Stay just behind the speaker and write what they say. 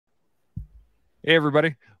Hey,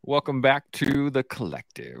 everybody. Welcome back to The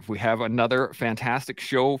Collective. We have another fantastic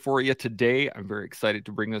show for you today. I'm very excited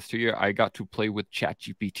to bring this to you. I got to play with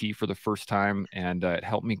ChatGPT for the first time, and it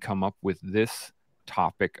helped me come up with this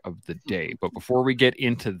topic of the day. But before we get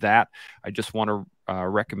into that, I just want to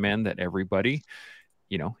recommend that everybody,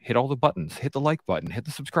 hit all the buttons, hit the like button, hit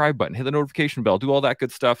the subscribe button, hit the notification bell, do all that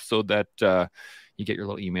good stuff so that you get your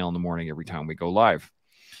little email in the morning every time we go live.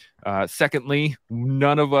 Secondly,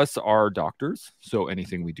 none of us are doctors, so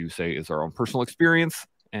anything we do say is our own personal experience.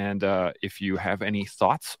 And if you have any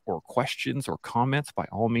thoughts or questions or comments, by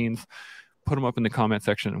all means, put them up in the comment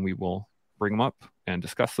section and we will bring them up and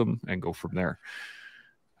discuss them and go from there.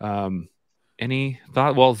 Any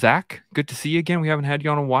thought? Well, Zach, good to see you again. We haven't had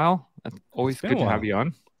you on a while. Always good to have you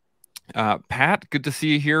on. Pat, good to see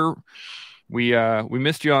you here. We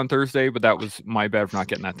missed you on Thursday, but that was my bad for not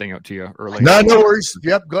getting that thing out to you early. No worries.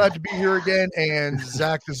 Yep, glad to be here again. And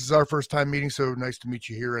Zach, this is our first time meeting, so nice to meet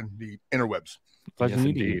you here in the interwebs. Pleasure to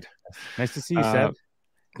meet you. Nice to see you, Seb.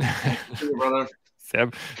 See you, brother.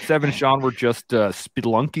 Seb and Sean were just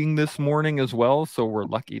spelunking this morning as well, so we're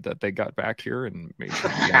lucky that they got back here and made sure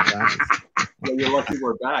we got back. Well, you're lucky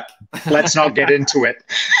we're back. Let's not get into it.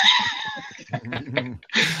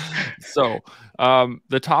 So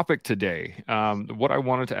the topic today, what I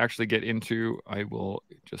wanted to actually get into, I will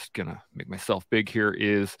just gonna make myself big here,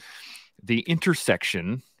 is the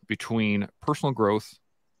intersection between personal growth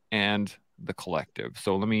and the collective.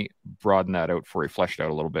 So let me broaden that out for you, flesh it out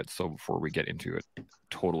a little bit. So before we get into it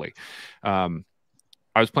totally, I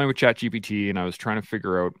was playing with ChatGPT and I was trying to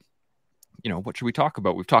figure out, what should we talk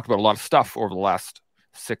about? We've talked about a lot of stuff over the last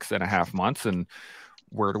 6.5 months, and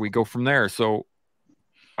where do we go from there? So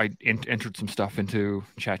I entered some stuff into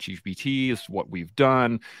ChatGPT, is what we've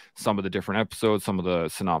done, some of the different episodes, some of the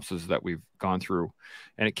synopses that we've gone through,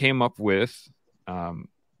 and it came up with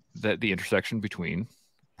the intersection between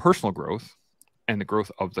personal growth and the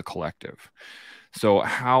growth of the collective. So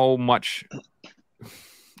how much,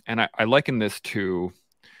 and I liken this to,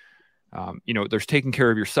 there's taking care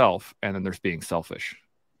of yourself and then there's being selfish.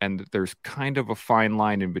 And there's kind of a fine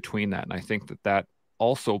line in between that. And I think that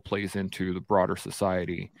also plays into the broader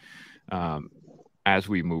society as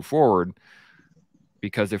we move forward.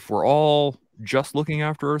 Because if we're all just looking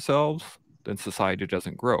after ourselves, then society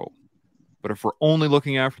doesn't grow. But if we're only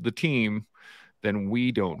looking after the team, then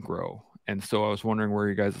we don't grow. And so I was wondering where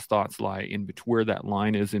you guys' thoughts lie where that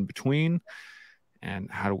line is in between, and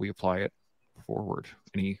how do we apply it forward?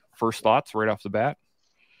 Any first thoughts right off the bat?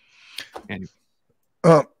 And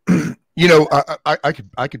I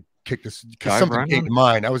could kick this because something came to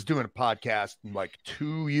mind. I was doing a podcast like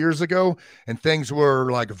 2 years ago, and things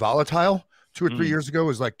were like volatile. 2 or 3 years ago, it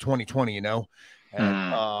was like 2020,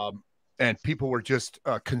 and people were just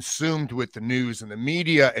consumed with the news and the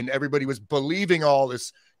media, and everybody was believing all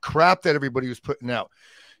this crap that everybody was putting out,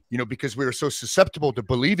 because we were so susceptible to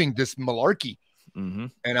believing this malarkey. Mm-hmm.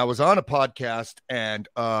 And I was on a podcast, and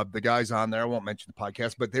the guys on there, I won't mention the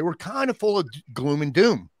podcast, but they were kind of full of gloom and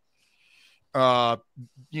doom.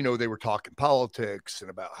 They were talking politics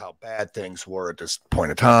and about how bad things were at this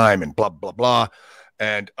point of time and blah, blah, blah.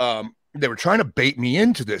 And they were trying to bait me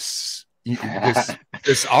into this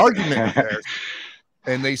argument there.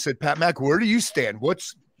 And they said, Pat Mack, where do you stand?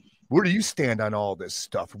 Where do you stand on all this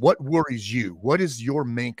stuff? What worries you? What is your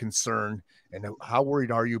main concern? And how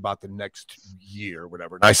worried are you about the next year,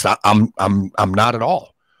 whatever? And I said, I'm not at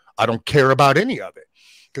all. I don't care about any of it,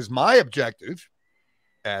 because my objective,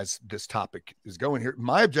 as this topic is going here,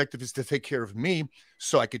 my objective is to take care of me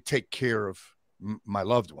so I could take care of my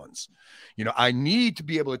loved ones. I need to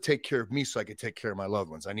be able to take care of me so I can take care of my loved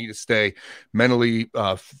ones. I need to stay mentally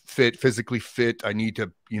fit, physically fit. I need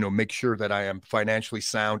to, make sure that I am financially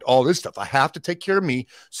sound, all this stuff. I have to take care of me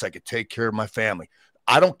so I can take care of my family.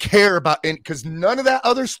 I don't care about it, because none of that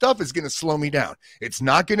other stuff is going to slow me down. It's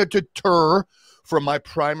not going to deter from my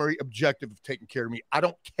primary objective of taking care of me. I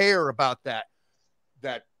don't care about that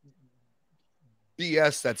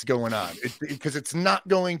BS that's going on, because it's not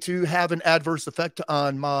going to have an adverse effect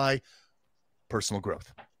on my personal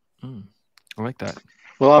growth. I like that.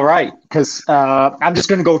 Well, all right, because I'm just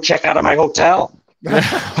going to go check out of my hotel.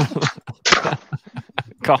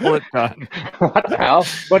 Call it done. What the hell?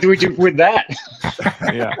 What do we do with that?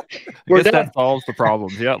 Yeah. I guess that solves the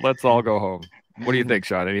problems. Yeah, let's all go home. What do you think,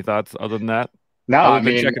 Sean? Any thoughts other than that? No, I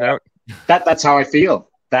mean, check it out. That's how I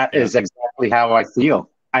feel. That is exactly how I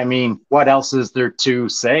feel. I mean, what else is there to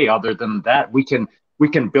say other than that? We can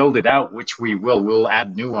build it out, which we will. We'll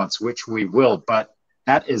add nuance, which we will. But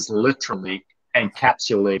that is literally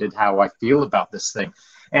encapsulated how I feel about this thing.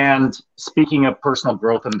 And speaking of personal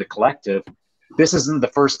growth and the collective, This isn't the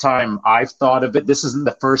first time I've thought of it. This isn't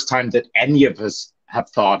the first time that any of us have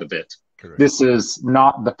thought of it. Correct. This is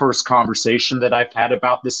not the first conversation that I've had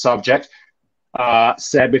about this subject.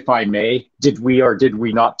 Seb, if I may, did we or did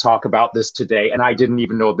we not talk about this today? And I didn't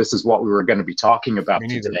even know this is what we were going to be talking about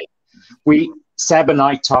today. Seb and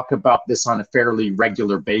I talk about this on a fairly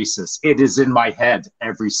regular basis. It is in my head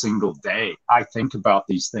every single day. I think about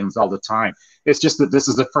these things all the time. It's just that this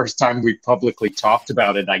is the first time we've publicly talked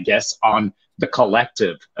about it, I guess, on the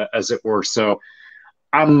collective, as it were. So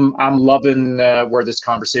I'm loving where this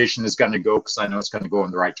conversation is going to go, because I know it's going to go in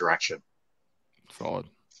the right direction. Solid.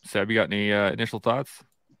 Seb, you got any initial thoughts?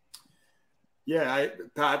 Yeah,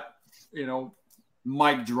 Pat,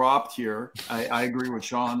 mic dropped here. I agree with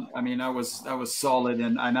Sean. I mean, I was solid,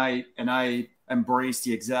 and I embrace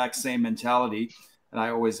the exact same mentality, and I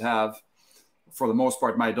always have, for the most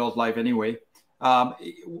part, my adult life anyway.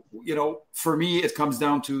 For me, it comes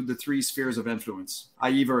down to the 3 spheres of influence. I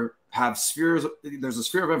either have spheres. There's a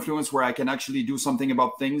sphere of influence where I can actually do something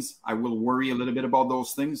about things. I will worry a little bit about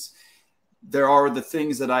those things. There are the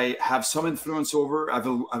things that I have some influence over. I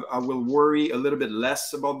will worry a little bit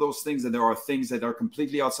less about those things. And there are things that are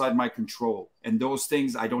completely outside my control. And those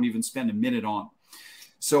things I don't even spend a minute on.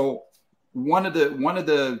 So one of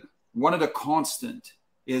the constant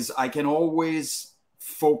is I can always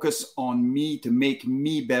focus on me to make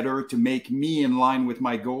me better, to make me in line with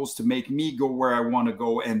my goals, to make me go where I want to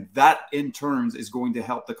go. And that in turn is going to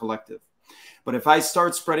help the collective. But if I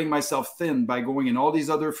start spreading myself thin by going in all these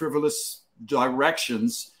other frivolous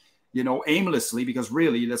directions, aimlessly, because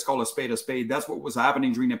really, let's call a spade, that's what was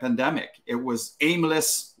happening during the pandemic. It was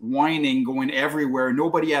aimless whining going everywhere.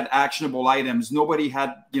 Nobody had actionable items. Nobody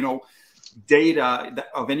had, data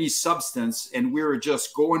of any substance. And we were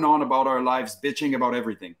just going on about our lives, bitching about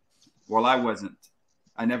everything. Well, I wasn't.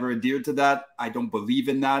 I never adhered to that. I don't believe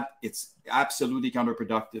in that. It's absolutely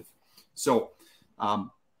counterproductive. So,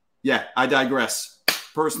 I digress.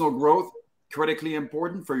 Personal growth, critically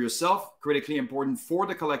important for yourself, critically important for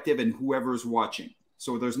the collective and whoever's watching.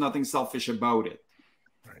 So there's nothing selfish about it.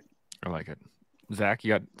 Right. I like it. Zach,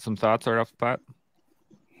 you got some thoughts right off the bat?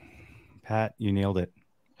 Pat, you nailed it.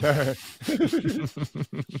 Okay.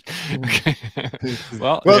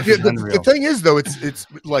 Well, the thing is, though, it's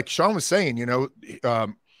like Sean was saying,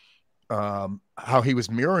 how he was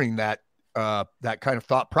mirroring that kind of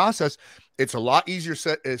thought process. It's a lot easier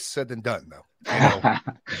said than done, though.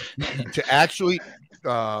 To actually,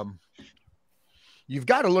 you've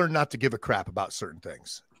got to learn not to give a crap about certain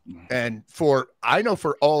things. And I know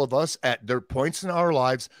for all of us at their points in our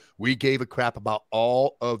lives, we gave a crap about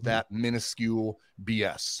all of that minuscule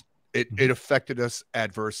BS. It affected us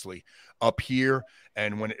adversely up here.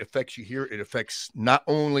 And when it affects you here, it affects not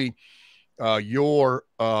only your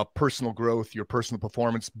personal growth, your personal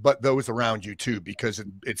performance, but those around you too, because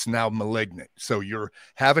it's now malignant. So you're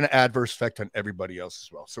having an adverse effect on everybody else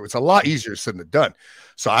as well. So it's a lot easier said than done.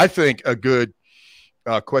 So I think a good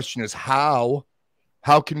question is how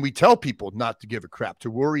can we tell people not to give a crap,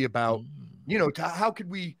 to worry about, how could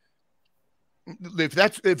we, if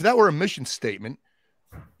that were a mission statement,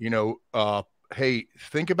 hey,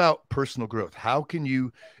 think about personal growth. How can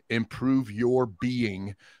you improve your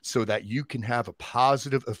being so that you can have a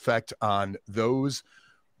positive effect on those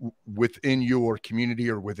within your community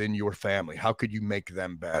or within your family? How could you make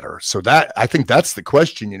them better? So I think that's the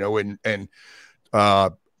question, and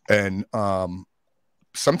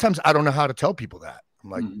sometimes I don't know how to tell people that. I'm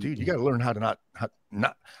like, dude, you got to learn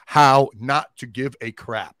how not to give a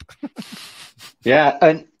crap. Yeah.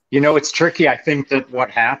 And it's tricky. I think that what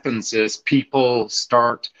happens is people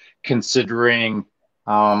start considering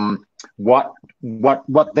what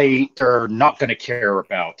they are not going to care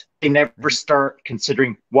about. They never start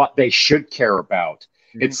considering what they should care about.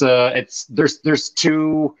 There's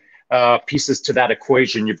 2 pieces to that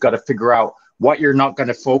equation. You've got to figure out what you're not going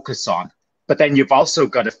to focus on, but then you've also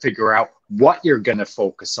got to figure out what you're going to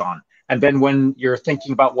focus on. And then when you're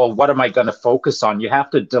thinking about, well, what am I going to focus on? You have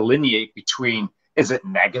to delineate between, is it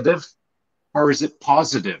negative or is it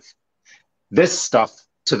positive? This stuff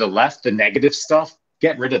to the left, the negative stuff,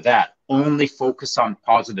 get rid of that. Only focus on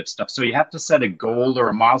positive stuff. So you have to set a goal or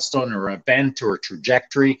a milestone or an event or a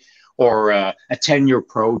trajectory or a 10-year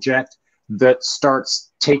project that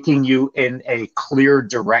starts taking you in a clear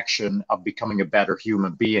direction of becoming a better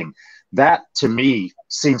human being. That, to me,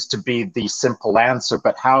 seems to be the simple answer.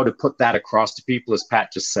 But how to put that across to people, as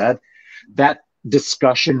Pat just said, that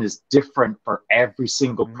discussion is different for every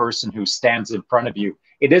single person who stands in front of you.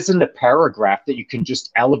 It isn't a paragraph that you can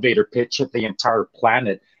just elevator pitch at the entire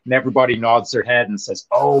planet and everybody nods their head and says,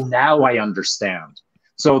 oh, now I understand.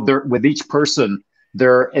 So with each person,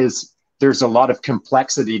 there is there's a lot of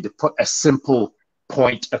complexity to put a simple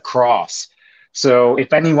point across. So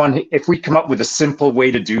if we come up with a simple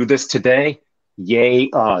way to do this today, yay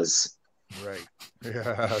us. Right.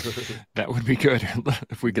 Yeah. That would be good.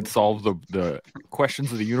 If we could solve the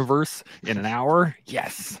questions of the universe in an hour,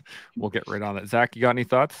 yes, we'll get right on that. Zach, you got any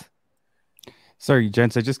thoughts? Sorry,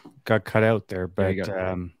 gents, I just got cut out there, but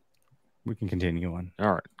Yeah, we can continue on.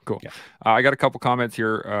 all right, cool. Yeah. I got a couple comments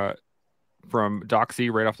here from Doc C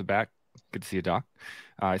right off the bat. Good to see you, Doc.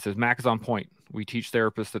 It says, Mac is on point. We teach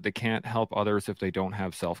therapists that they can't help others if they don't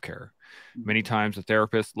have self-care. Many times the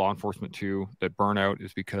therapists, law enforcement too, that burn out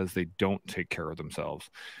is because they don't take care of themselves.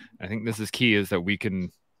 I think this is key, is that we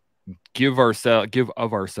can give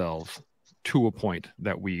of ourselves to a point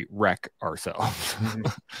that we wreck ourselves.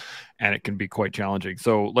 And it can be quite challenging.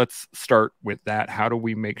 So let's start with that. How do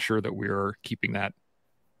we make sure that we're keeping that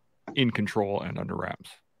in control and under wraps?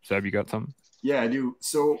 Seb, you got something? Yeah, I do.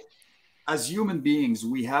 So as human beings,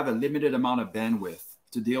 we have a limited amount of bandwidth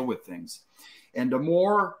to deal with things. And the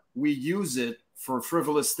more we use it for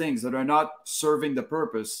frivolous things that are not serving the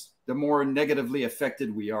purpose, the more negatively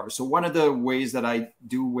affected we are. So one of the ways that I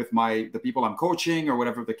do with the people I'm coaching, or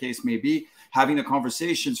whatever the case may be, having the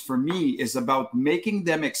conversations for me is about making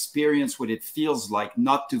them experience what it feels like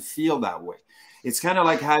not to feel that way. It's kind of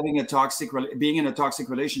like being in a toxic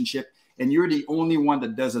relationship, and you're the only one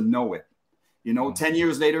that doesn't know it. 10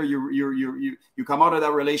 years later, you come out of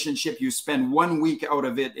that relationship, you spend 1 week out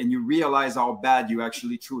of it, and you realize how bad you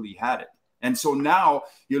actually truly had it. And so now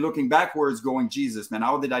you're looking backwards going, Jesus, man,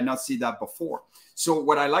 how did I not see that before? So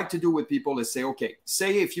what I like to do with people is say, okay,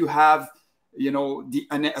 say if you have,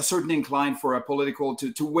 a certain incline for a political,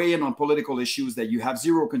 to weigh in on political issues that you have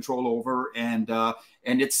zero control over, and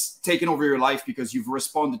it's taken over your life because you've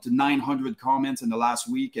responded to 900 comments in the last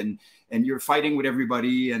week, and you're fighting with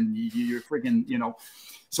everybody, and you're freaking,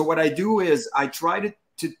 So what I do is I try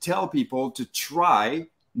to tell people to try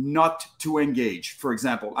not to engage. For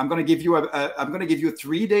example, I'm going to give you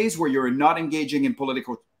 3 days where you're not engaging in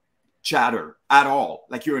political chatter at all.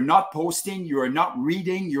 Like, you're not posting, you are not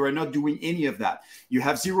reading, you are not doing any of that. You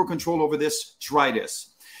have zero control over this. Try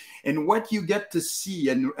this. And what you get to see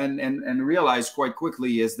and realize quite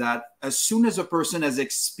quickly is that as soon as a person has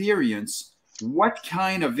experienced what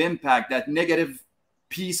kind of impact that negative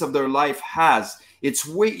piece of their life has, it's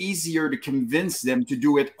way easier to convince them to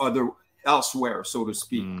do it elsewhere, so to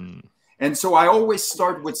speak. And so I always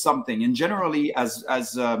start with something. And generally, as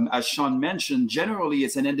Sean mentioned, generally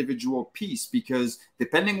it's an individual piece, because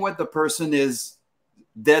depending what the person is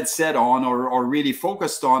dead set on or really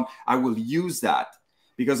focused on, I will use that,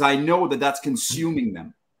 because I know that that's consuming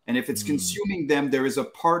them. And if it's consuming them, there is a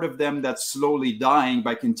part of them that's slowly dying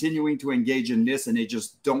by continuing to engage in this, and they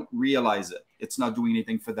just don't realize it. It's not doing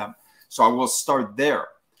anything for them. So I will start there.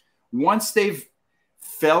 Once they've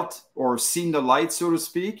felt or seen the light, so to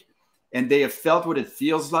speak, and they have felt what it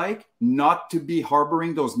feels like not to be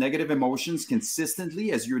harboring those negative emotions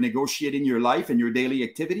consistently as you're negotiating your life and your daily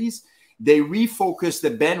activities, they refocus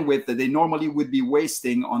the bandwidth that they normally would be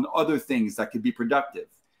wasting on other things that could be productive.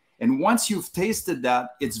 And once you've tasted that,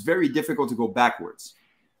 it's very difficult to go backwards.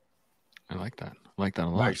 I like that. I like that a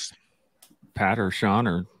lot. Nice. Pat or Sean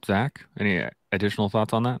or Zach, any additional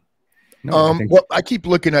thoughts on that? No, Well, I keep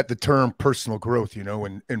looking at the term personal growth,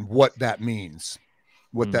 and what that means.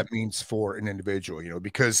 What that means for an individual,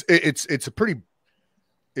 because it's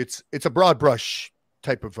a broad brush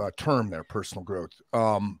type of term there, personal growth.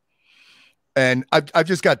 And I've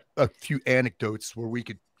just got a few anecdotes where we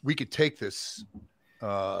could take this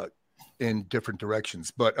in different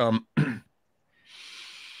directions, but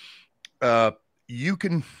you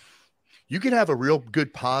can have a real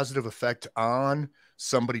good positive effect on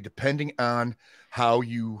somebody depending on how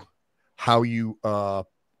you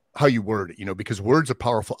word it, because words are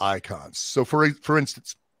powerful icons. So for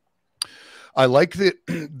instance, I like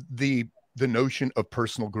the notion of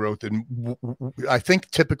personal growth. And I think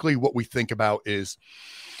typically what we think about is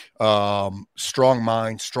strong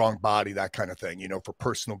mind, strong body, that kind of thing, for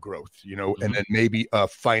personal growth, and then maybe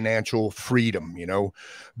financial freedom,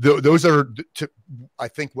 those are, I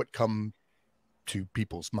think, what come to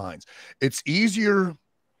people's minds. It's easier,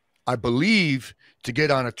 I believe, to get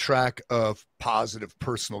on a track of positive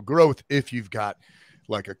personal growth if you've got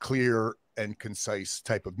like a clear and concise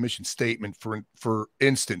type of mission statement. For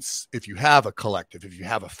instance, if you have a collective, if you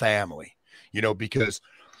have a family, because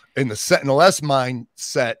in the Sentinel S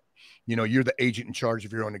mindset, you're the agent in charge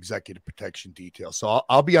of your own executive protection detail. So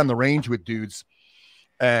I'll be on the range with dudes,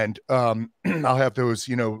 and I'll have those,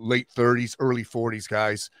 late 30s, early 40s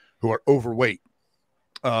guys who are overweight.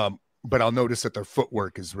 but I'll notice that their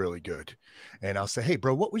footwork is really good. And I'll say, hey,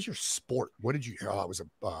 bro, what was your sport? What did you, I was a,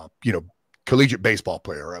 collegiate baseball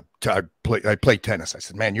player. I played tennis. I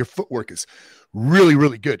said, man, your footwork is really,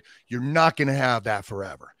 really good. You're not going to have that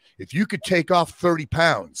forever. If you could take off 30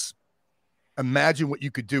 pounds, imagine what you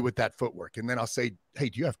could do with that footwork. And then I'll say, hey,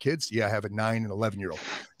 do you have kids? Yeah, I have a 9 and 11-year-old.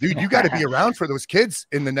 Dude, you got to be around for those kids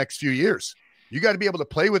in the next few years. You got to be able to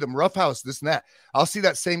play with them, roughhouse, this and that. I'll see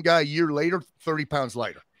that same guy a year later, 30 pounds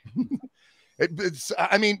lighter. There's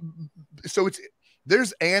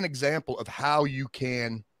an example of how you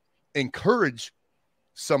can encourage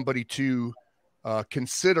somebody to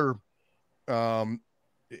consider for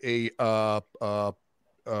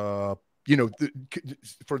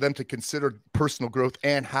them to consider personal growth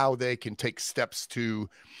and how they can take steps to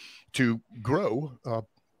grow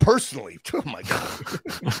personally. Oh my God.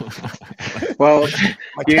 Well,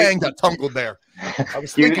 my tang got tumbled there. I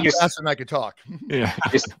was thinking faster than I could talk. Yeah.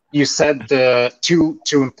 You said there's two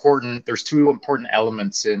important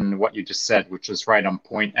elements in what you just said, which is right on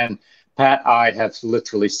point. And Pat, I have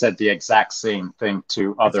literally said the exact same thing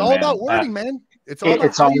to other men. It's all about wording, man. It's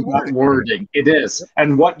all about wording. It is.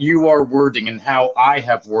 And what you are wording and how I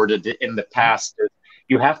have worded it in the past is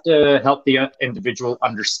you have to help the individual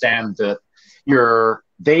understand that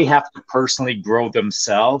they have to personally grow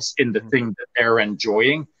themselves in the thing that they're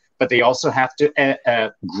enjoying, but they also have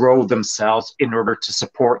to grow themselves in order to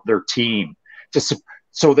support their team,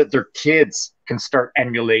 so that their kids can start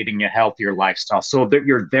emulating a healthier lifestyle, so that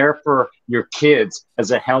you're there for your kids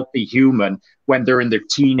as a healthy human when they're in their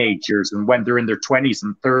teenage years and when they're in their 20s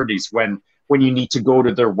and 30s, when you need to go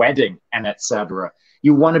to their wedding and etc.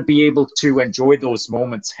 You want to be able to enjoy those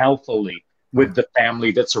moments healthily with the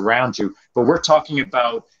family that's around you. But we're talking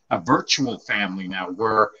about a virtual family now,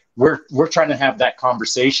 where we're trying to have that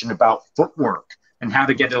conversation about footwork and how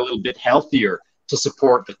to get a little bit healthier to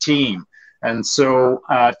support the team. And so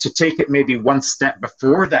to take it maybe one step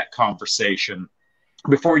before that conversation,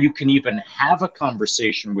 before you can even have a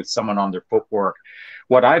conversation with someone on their footwork,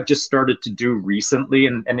 what I've just started to do recently,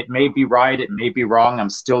 and it may be right, it may be wrong, I'm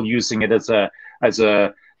still using it as a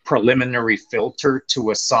preliminary filter to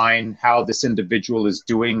assign how this individual is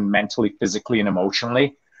doing mentally, physically, and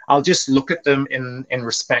emotionally. I'll just look at them in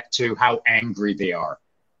respect to how angry they are.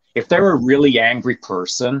 If they're a really angry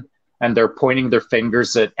person and they're pointing their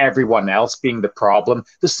fingers at everyone else being the problem,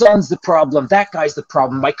 the sun's the problem, that guy's the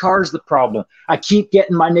problem, my car's the problem, I keep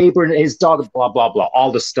getting my neighbor and his dog, blah, blah, blah,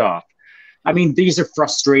 all the stuff. I mean, these are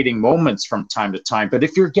frustrating moments from time to time, but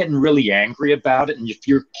if you're getting really angry about it and if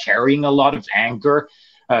you're carrying a lot of anger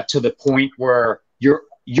to the point where you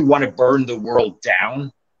want to burn the world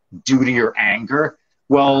down due to your anger,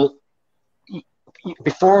 well,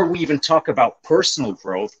 before we even talk about personal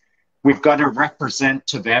growth, we've got to represent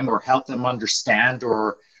to them or help them understand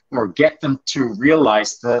or get them to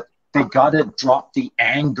realize that they got to drop the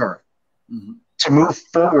anger. Mm-hmm. To move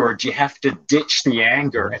forward, you have to ditch the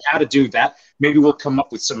anger. And how to do that, maybe we'll come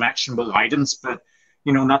up with some actionable items. But,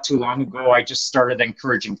 not too long ago, I just started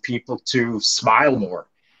encouraging people to smile more.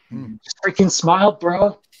 Just freaking smile,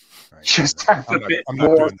 bro. Right. Just have a bit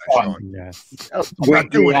more fun. Yes.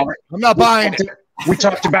 I'm not buying it. We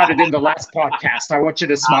talked about it in the last podcast. I want you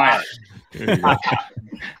to smile.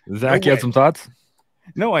 Zach, you had some thoughts?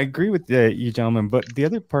 No, I agree with you gentlemen. But the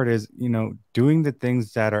other part is, doing the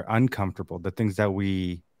things that are uncomfortable, the things that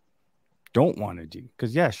we don't want to do.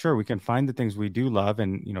 Because, yeah, sure, we can find the things we do love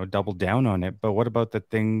and, double down on it. But what about the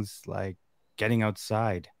things like getting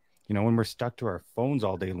outside? When we're stuck to our phones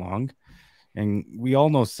all day long, and we all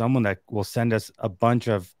know someone that will send us a bunch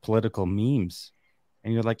of political memes.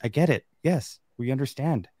 And you're like, I get it. Yes, we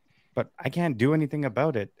understand. But I can't do anything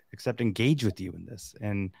about it except engage with you in this.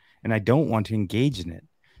 And I don't want to engage in it.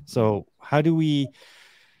 So how do we,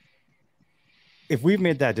 if we've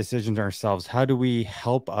made that decision ourselves, how do we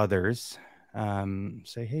help others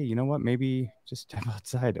say, hey, you know what, maybe just step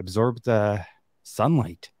outside, absorb the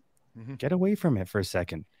sunlight, get away from it for a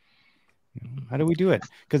second. How do we do it?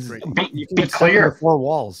 Because you can be clear. 4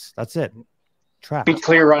 walls. That's it. Trapped. Be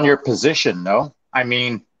clear on your position, no? I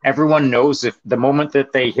mean, everyone knows if the moment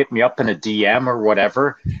that they hit me up in a DM or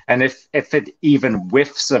whatever, and if it even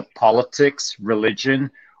whiffs of politics, religion,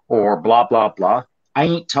 or blah, blah, blah, I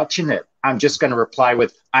ain't touching it. I'm just going to reply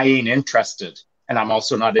with, I ain't interested. And I'm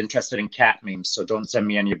also not interested in cat memes, so don't send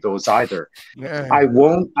me any of those either. Yeah. I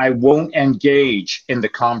won't engage in the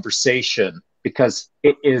conversation because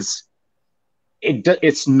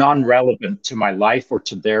it's non-relevant to my life or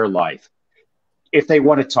to their life. If they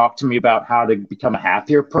want to talk to me about how to become a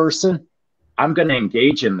happier person, I'm going to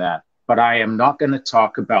engage in that. but I am not going to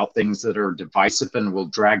talk about things that are divisive and will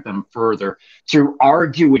drag them further through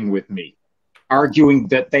arguing with me, arguing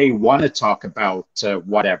that they want to talk about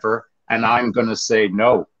whatever. And I'm going to say,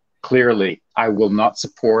 no, clearly, I will not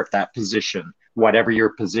support that position, whatever your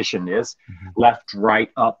position is, left, right,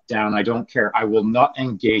 up, down. I don't care. I will not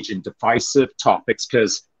engage in divisive topics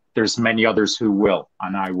because there's many others who will,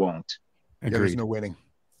 and I won't. Yeah, there's no winning.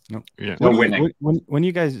 No, Yeah. No winning. When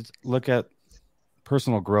you guys look at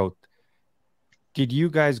personal growth, did you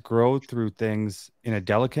guys grow through things in a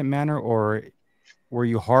delicate manner, or were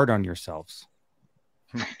you hard on yourselves?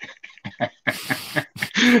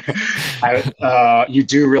 You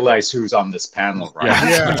do realize who's on this panel, right?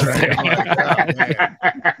 Yeah.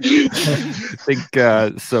 I think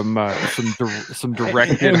some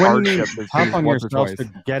directed hardship is tough on once or yourselves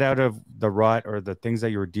twice. to get out of the rut or the things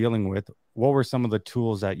that you were dealing with. What were some of the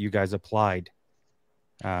tools that you guys applied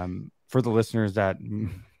for the listeners that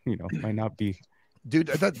might not be? Dude,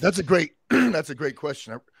 that's a great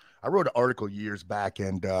question. I wrote an article years back,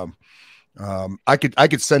 and I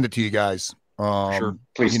could send it to you guys. Sure,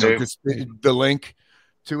 please do. Just the link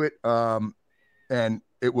to it. And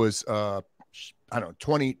it was I don't know,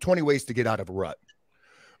 20 ways to get out of a rut.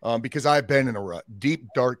 Because I've been in a rut, deep,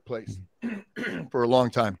 dark place for a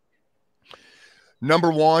long time.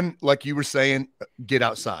 Number one, like you were saying, get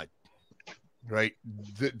outside. Right.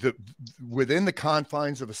 The within the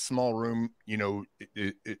confines of a small room,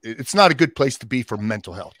 it's not a good place to be for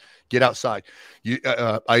mental health. Get outside.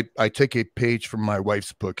 I take a page from my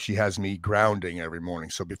wife's book. She has me grounding every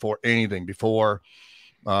morning. So before I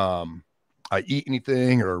eat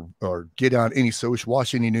anything or get on any social,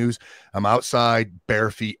 watch any news, I'm outside,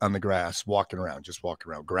 bare feet on the grass, walking around,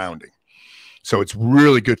 grounding. So it's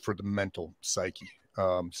really good for the mental psyche.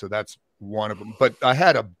 So that's one of them. But I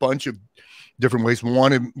had a bunch of different ways.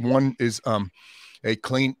 One is a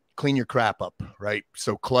clean your crap up, right?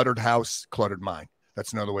 So cluttered house, cluttered mind.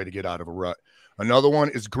 That's another way to get out of a rut. Another one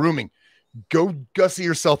is grooming. Go gussy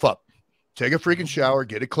yourself up. Take a freaking shower,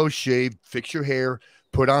 get a close shave, fix your hair,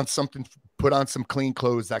 put on some clean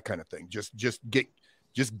clothes, that kind of thing. Just get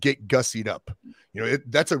gussied up.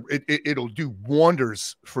 It'll do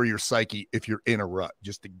wonders for your psyche if you're in a rut.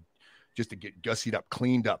 Just to get gussied up,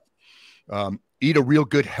 cleaned up. Eat a real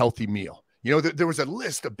good, healthy meal. There was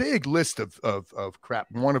a big list of crap.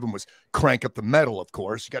 One of them was crank up the metal, of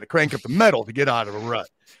course. You got to crank up the metal to get out of a rut.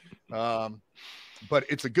 But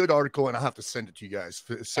it's a good article, and I'll have to send it to you guys.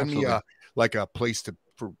 Send Absolutely. me a place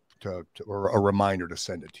or a reminder to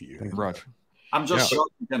send it to you. Right. I'm just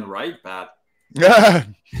shocked you can write, Pat.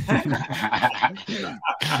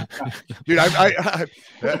 Dude,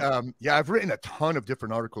 I've written a ton of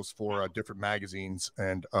different articles for different magazines,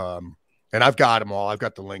 and I've got them all. I've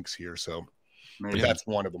got the links here, so that's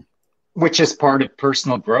one of them. Which is part of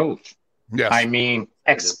personal growth. Yes. I mean,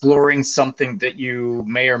 exploring something that you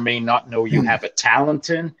may or may not know you have a talent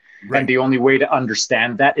in. Right. And the only way to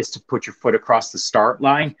understand that is to put your foot across the start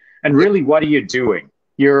line. And really, what are you doing?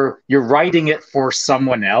 You're writing it for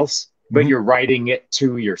someone else, but you're writing it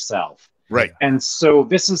to yourself. Right. And so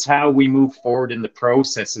this is how we move forward in the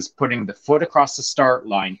process, is putting the foot across the start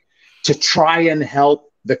line to try and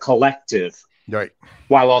help the collective, right,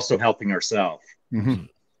 while also helping ourselves. Mm-hmm.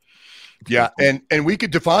 Yeah, and we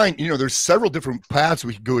could define, there's several different paths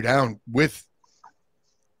we could go down with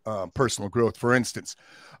personal growth, for instance.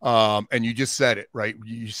 And you just said it, right?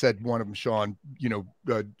 You said one of them, Sean,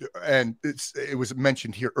 and it was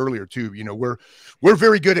mentioned here earlier too. We're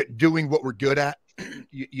very good at doing what we're good at.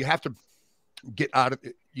 You have to get out of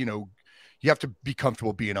it. You have to be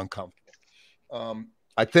comfortable being uncomfortable.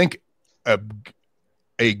 I think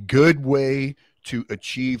a good way to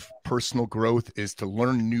achieve personal growth is to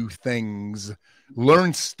learn new things,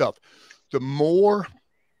 learn stuff. The more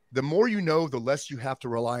the less you have to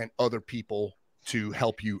rely on other people to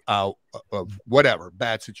help you out of whatever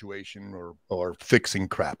bad situation or fixing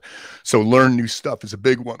crap. So learn new stuff is a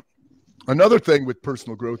big one. Another thing with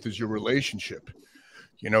personal growth is your relationship.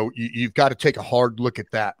 You've got to take a hard look at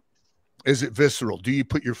that. Is it visceral? Do you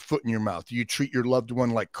put your foot in your mouth? Do you treat your loved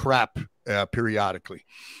one like crap periodically?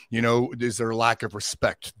 Is there a lack of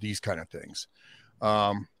respect? These kind of things.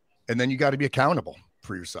 And then you got to be accountable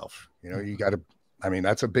for yourself. You got to,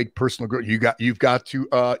 that's a big personal growth. You've got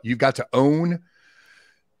to own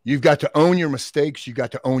your mistakes. You've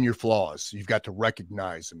got to own your flaws. You've got to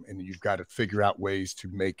recognize them, and you've got to figure out ways to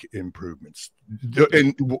make improvements.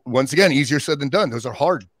 And once again, easier said than done. Those are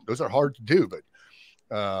hard to do, but,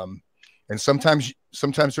 and sometimes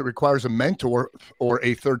it requires a mentor or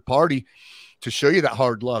a third party to show you that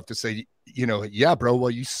hard love, to say, yeah, bro, well,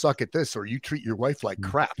 you suck at this, or you treat your wife like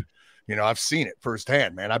crap. You know, I've seen it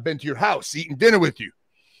firsthand, man. I've been to your house eating dinner with you.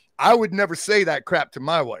 I would never say that crap to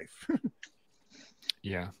my wife.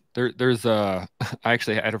 Yeah. There's I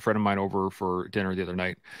actually had a friend of mine over for dinner the other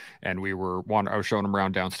night, and I was showing him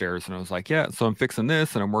around downstairs, and I was like, yeah, so I'm fixing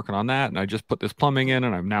this and I'm working on that, and I just put this plumbing in,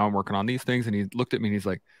 and I'm working on these things. And he looked at me and he's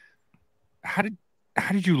like, how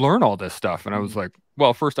did you learn all this stuff? And I was like,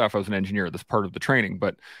 well, first off, I was an engineer. That's part of the training,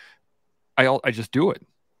 but I just do it.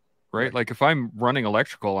 Right. Like if I'm running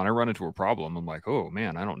electrical and I run into a problem, I'm like, oh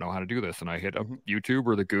man, I don't know how to do this. And I hit up YouTube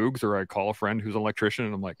or the Googs, or I call a friend who's an electrician,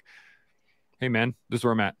 and I'm like, hey man, this is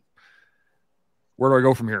where I'm at. Where do I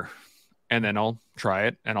go from here? And then I'll try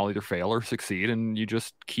it, and I'll either fail or succeed, and you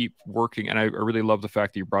just keep working. And I really love the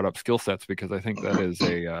fact that you brought up skill sets, because I think that is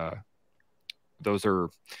those are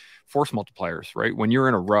force multipliers, right? When you're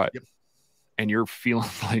in a rut and you're feeling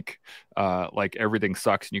like everything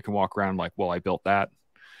sucks, and you can walk around like, well, I built that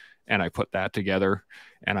and I put that together,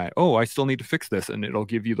 and I still need to fix this. And it'll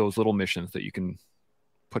give you those little missions that you can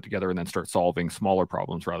put together and then start solving smaller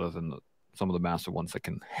problems rather than some of the massive ones that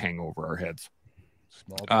can hang over our heads.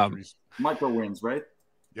 Small victories. Micro wins, right?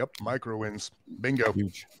 Yep, micro wins. Bingo.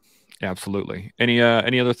 Huge. Absolutely. Any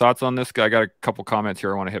other thoughts on this? I got a couple comments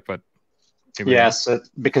here I want to hit, but yes,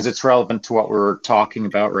 because it's relevant to what we're talking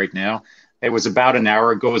about right now. It was about an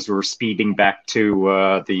hour ago as we were speeding back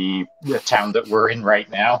to the town that we're in right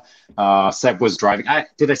now. Seb was driving.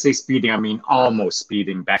 Did I say speeding? I mean almost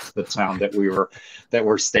speeding back to the town that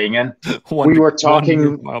we're staying in. We were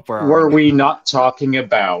talking. Were we not talking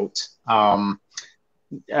about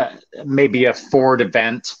maybe a Ford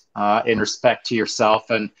event in respect to yourself?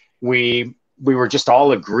 And we were just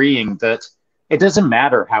all agreeing that it doesn't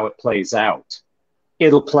matter how it plays out.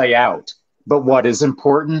 It'll play out. But what is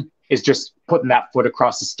important is just putting that foot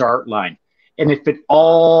across the start line. And if it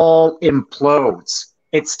all implodes,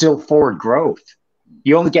 it's still forward growth.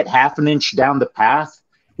 You only get half an inch down the path.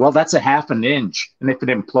 Well, that's a half an inch. And if it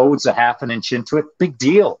implodes a half an inch into it, big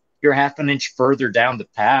deal. You're half an inch further down the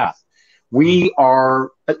path.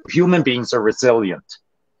 Human beings are resilient.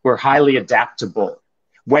 We're highly adaptable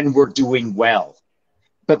when we're doing well.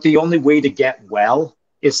 But the only way to get well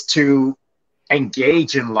is to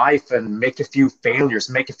engage in life and make a few failures,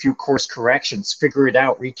 make a few course corrections, figure it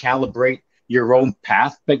out, recalibrate your own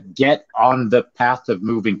path, but get on the path of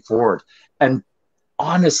moving forward. And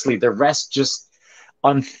honestly, the rest just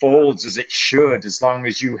unfolds as it should, as long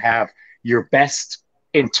as you have your best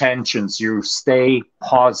intentions, you stay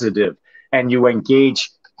positive, and you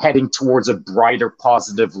engage heading towards a brighter,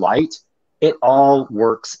 positive light. It all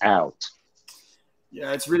works out.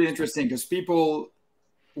 Yeah, it's really interesting because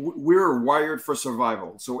we're wired for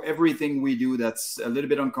survival. So everything we do that's a little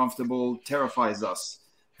bit uncomfortable terrifies us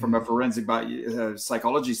from a forensic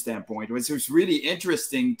psychology standpoint. It's really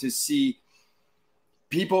interesting to see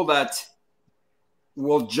people that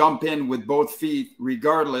will jump in with both feet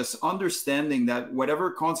regardless, understanding that whatever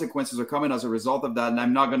consequences are coming as a result of that. And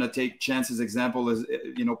I'm not going to take Chance's example as,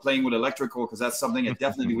 playing with electrical, because that's something I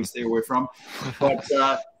definitely would stay away from. But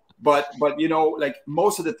like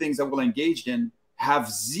most of the things that we'll engage in have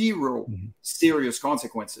zero serious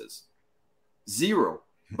consequences, zero.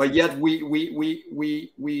 But yet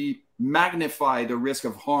we magnify the risk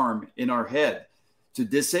of harm in our head to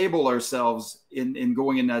disable ourselves in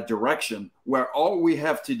going in that direction, where all we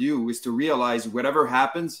have to do is to realize whatever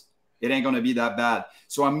happens, it ain't going to be that bad.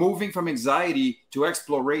 So I'm moving from anxiety to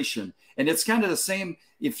exploration. And it's kind of the same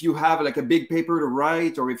if you have like a big paper to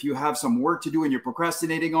write, or if you have some work to do and you're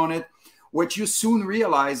procrastinating on it. What you soon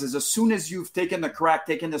realize is, as soon as you've taken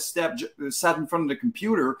the step, sat in front of the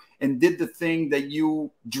computer and did the thing that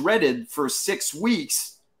you dreaded for 6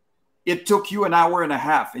 weeks, it took you an hour and a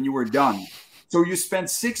half and you were done. So you spent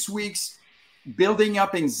 6 weeks building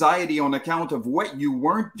up anxiety on account of what you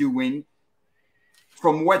weren't doing,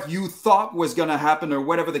 from what you thought was going to happen, or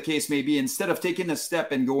whatever the case may be, instead of taking a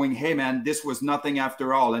step and going, hey man, this was nothing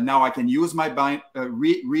after all. And now I can use my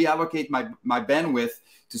reallocate my bandwidth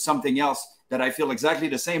to something else that I feel exactly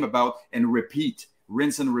the same about, and repeat,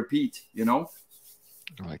 rinse and repeat, I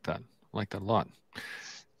like that. I like that a lot.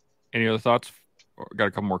 Any other thoughts? Got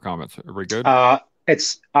a couple more comments. Everybody good?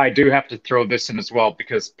 I do have to throw this in as well,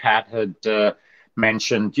 because Pat had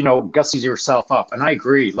mentioned, gussy yourself up. And I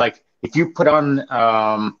agree. Like, if you put on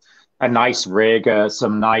a nice rig, a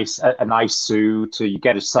nice suit, you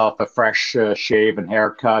get yourself a fresh shave and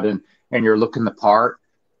haircut, and you're looking the part,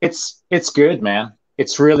 it's good, man.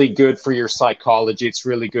 It's really good for your psychology. It's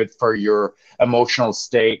really good for your emotional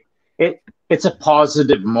state. It's a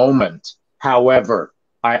positive moment. However,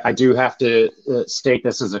 I do have to state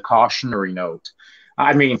this as a cautionary note.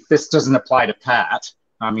 I mean, this doesn't apply to Pat.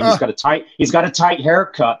 I mean, he's got a tight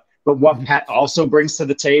haircut, But what Pat also brings to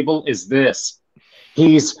the table is this.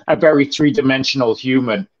 He's a very three-dimensional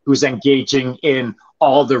human who's engaging in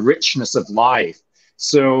all the richness of life.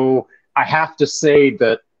 So I have to say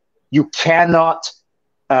that you cannot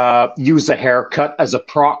use a haircut as a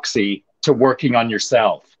proxy to working on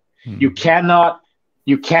yourself. You cannot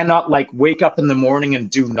like wake up in the morning and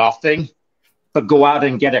do nothing, but go out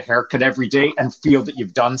and get a haircut every day and feel that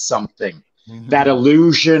you've done something. That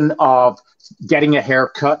illusion of getting a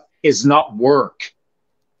haircut is not work.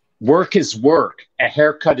 Work is work. A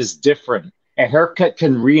haircut is different. A haircut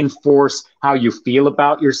can reinforce how you feel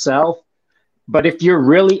about yourself. But if you're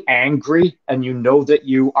really angry and you know that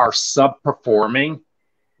you are subperforming,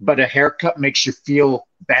 but a haircut makes you feel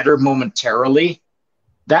better momentarily,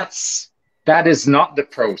 that is not the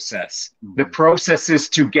process. The process is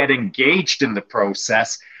to get engaged in the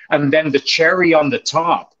process. And then the cherry on the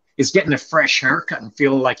top is getting a fresh haircut and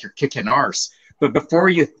feeling like you're kicking arse. But before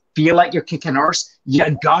you feel like you're kicking arse, you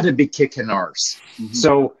gotta be kicking arse.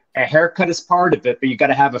 So a haircut is part of it, but you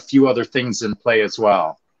gotta have a few other things in play as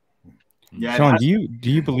well. Yeah, Sean, do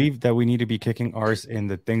you believe that we need to be kicking arse in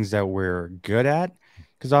the things that we're good at?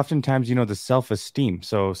 Because oftentimes, you know, the self-esteem.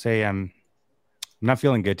 So say I'm not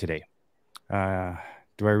feeling good today. Do I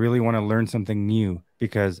really want to learn something new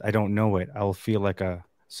because I don't know it? I'll feel like a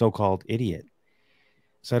so-called idiot.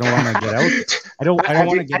 So I don't want to get out. I don't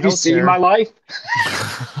want to get out. Have you seen my life?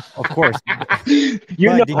 Of course. You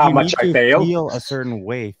know how much I fail. Feel a certain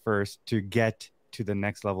way first to get to the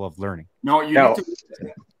next level of learning. No, you need to.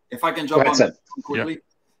 If I can jump on that quickly.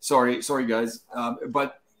 Yeah. Sorry, guys.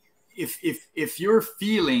 But if your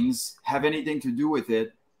feelings have anything to do with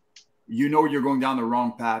it, you know you're going down the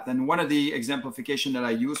wrong path. And one of the exemplification that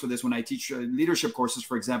I use for this when I teach leadership courses,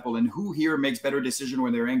 for example, and who here makes better decision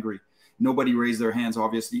when they're angry? Nobody raised their hands,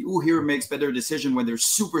 obviously. Who here makes better decision when they're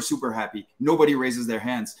super, super happy? Nobody raises their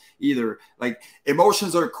hands either. Like,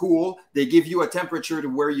 emotions are cool. They give you a temperature to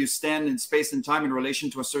where you stand in space and time in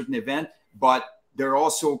relation to a certain event, but they're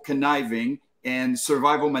also conniving and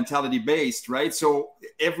survival mentality based, right? So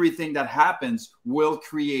everything that happens will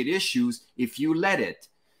create issues if you let it.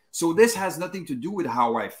 So this has nothing to do with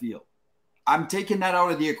how I feel. I'm taking that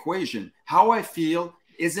out of the equation. How I feel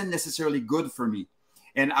isn't necessarily good for me.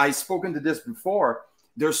 And I've spoken to this before.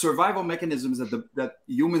 There's survival mechanisms that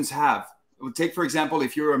humans have. Take, for example,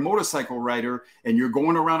 if you're a motorcycle rider and you're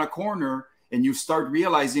going around a corner and you start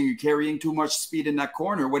realizing you're carrying too much speed in that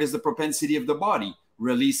corner, what is the propensity of the body?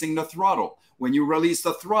 Releasing the throttle. When you release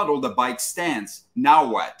the throttle, the bike stands.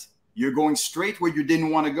 Now what? You're going straight where you didn't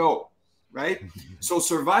want to go, right? So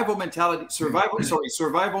survival mechanisms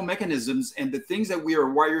and the things that we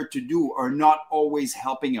are wired to do are not always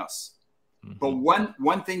helping us. But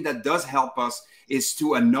one thing that does help us is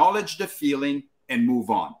to acknowledge the feeling and move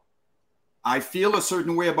on. I feel a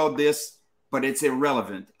certain way about this, but it's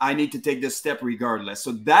irrelevant. I need to take this step regardless.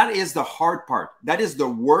 So that is the hard part. That is the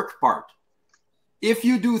work part. If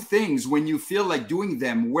you do things when you feel like doing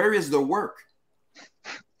them, where is the work?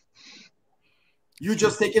 You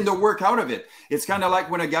just taking the work out of it. It's kind of like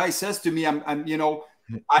when a guy says to me, I'm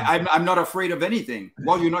not afraid of anything.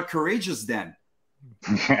 Well, you're not courageous then.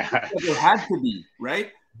 It had to be,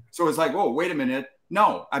 right? So it's like, whoa, wait a minute.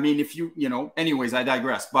 No, I mean, if you anyways, I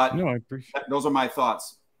digress. But no, I appreciate those are my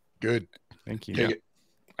thoughts. Good. Thank you. Yeah.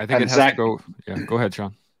 I think it has to go. Yeah, go ahead,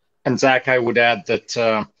 Sean. And Zach, I would add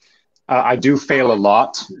that I do fail a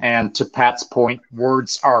lot. And to Pat's point,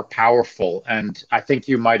 words are powerful. And I think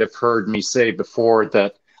you might have heard me say before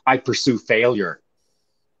that I pursue failure.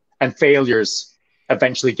 And failures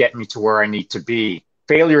eventually get me to where I need to be.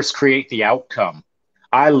 Failures create the outcome.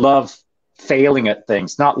 I love failing at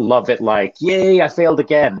things, not love it like, yay, I failed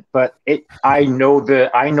again. But I know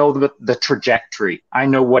the trajectory. I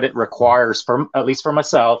know what it requires, at least for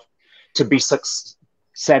myself, to be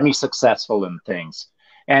semi-successful in things.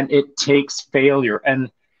 And it takes failure.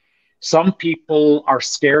 And some people are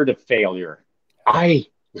scared of failure. I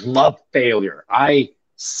love failure. I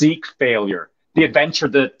seek failure. The adventure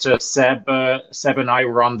that Seb and I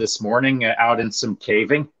were on this morning out in some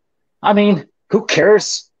caving, I mean, who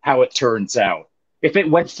cares how it turns out? If it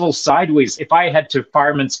went full sideways, if I had to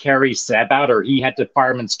fireman's carry Seb out or he had to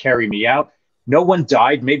fireman's carry me out, no one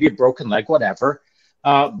died, maybe a broken leg, whatever.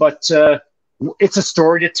 But it's a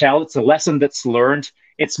story to tell. It's a lesson that's learned.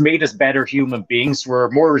 It's made us better human beings. We're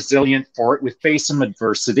more resilient for it. We've faced some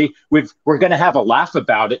adversity. We're going to have a laugh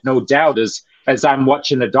about it, no doubt, as I'm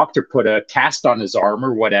watching the doctor put a cast on his arm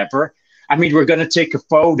or whatever. I mean, we're going to take a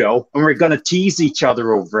photo and we're going to tease each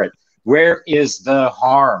other over it. Where is the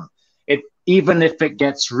harm? Even if it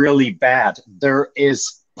gets really bad, there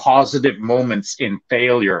is positive moments in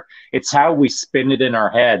failure. It's how we spin it in our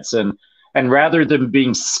heads. And rather than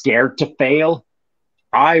being scared to fail,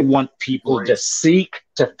 I want people to seek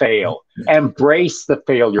to fail, embrace the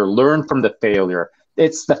failure, learn from the failure.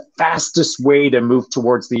 It's the fastest way to move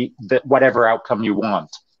towards the whatever outcome you want.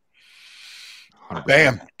 100%.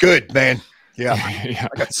 Bam. Good, man. Yeah. Yeah.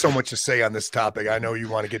 I got so much to say on this topic. I know you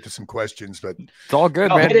want to get to some questions, but It's all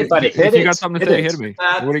good, Oh, man. hit it, buddy. If Hit you it. got something to Hit say, it. hit me.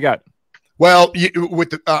 What do you got? well, with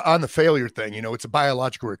the on the failure thing, it's a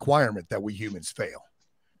biological requirement that we humans fail.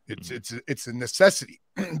 It's a necessity,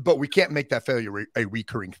 but we can't make that failure a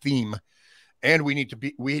recurring theme. And we need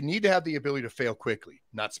to have the ability to fail quickly,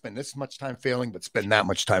 not spend this much time failing, but spend that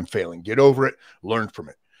much time failing. Get over it, learn from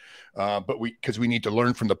it. Because we need to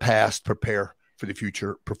learn from the past, prepare for the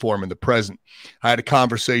future, perform in the present. I had a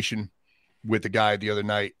conversation with a guy the other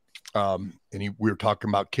night, and we were talking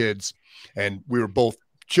about kids, and we were both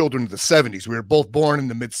children of the 70s. We were both born in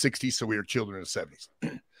the mid 60s, so we were children of the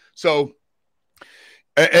 70s. So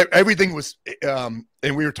everything was, and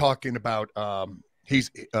we were talking about,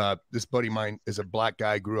 this buddy of mine is a black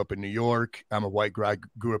guy, grew up in New York. I'm a white guy,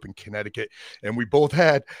 grew up in Connecticut. And we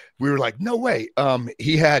were like, no way.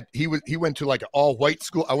 He went to like an all white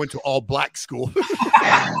school. I went to all black school.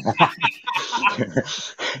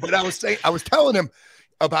 But I was telling him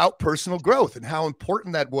about personal growth and how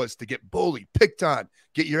important that was to get bullied, picked on,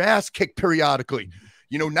 get your ass kicked periodically.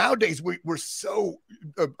 Nowadays we're so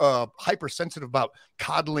hypersensitive about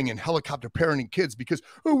coddling and helicopter parenting kids because,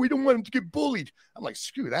 we don't want them to get bullied. I'm like,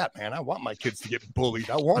 screw that, man. I want my kids to get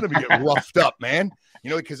bullied. I want them to get roughed up, man.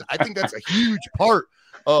 Because I think that's a huge part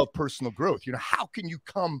of personal growth. How can you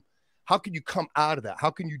come out of that?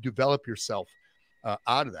 How can you develop yourself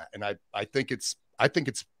out of that? And I think it's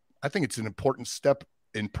an important step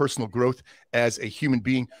in personal growth as a human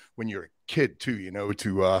being when you're a kid too,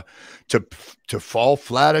 to fall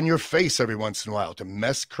flat on your face every once in a while, to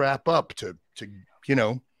mess crap up, to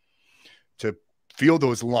feel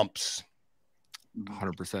those lumps.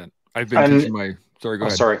 100%. I've been teaching my, sorry, go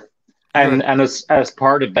ahead. Sorry. And as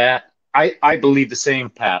part of that, I believe the same,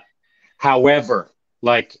 Pat. However,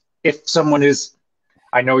 like if someone is,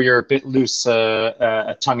 I know you're a bit loose,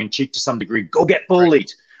 tongue in cheek to some degree, go get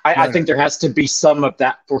bullied. Right. I think there has to be some of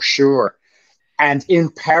that for sure. And in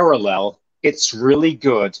parallel, it's really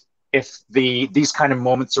good if these kind of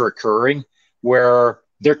moments are occurring where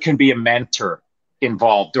there can be a mentor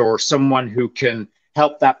involved or someone who can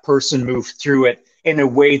help that person move through it in a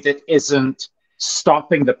way that isn't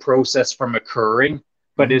stopping the process from occurring,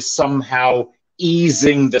 but is somehow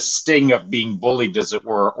easing the sting of being bullied, as it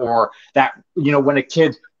were, or that, when a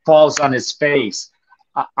kid falls on his face.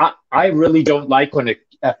 I really don't like when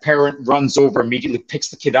a parent runs over, immediately picks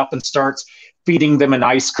the kid up and starts feeding them an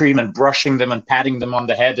ice cream and brushing them and patting them on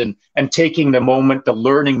the head and taking the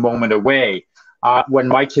learning moment away. When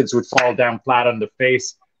my kids would fall down flat on the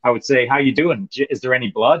face, I would say, how you doing? Is there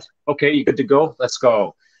any blood? Okay, you good to go? Let's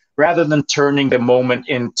go. Rather than turning the moment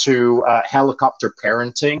into helicopter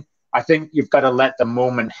parenting, I think you've got to let the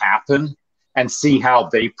moment happen and see how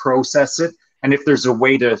they process it. And if there's a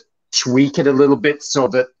way to tweak it a little bit so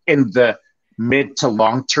that in the mid to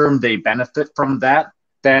long term they benefit from that,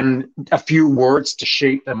 then a few words to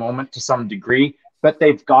shape the moment to some degree, but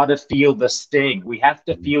they've got to feel the sting. We have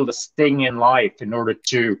to feel the sting in life in order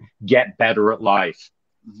to get better at life.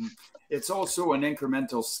 Mm-hmm. It's also an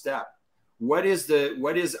incremental step.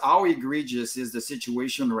 How egregious is the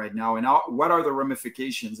situation right now, and what are the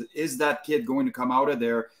ramifications? Is that kid going to come out of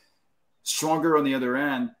there stronger on the other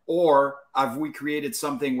end, or have we created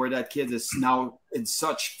something where that kid is now in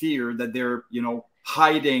such fear that they're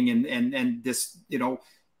hiding and this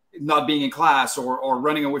not being in class or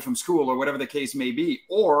running away from school or whatever the case may be?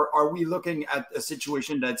 Or are we looking at a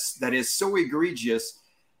situation that is so egregious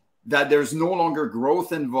that there's no longer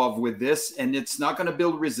growth involved with this, and it's not going to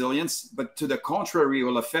build resilience, but to the contrary, it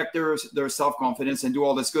will affect their self-confidence and do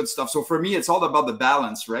all this good stuff? So for me, it's all about the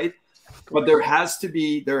balance, right? But there has to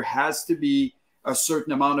be a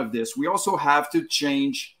certain amount of this. We also have to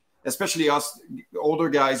change, especially us older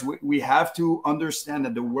guys. We have to understand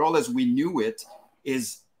that the world as we knew it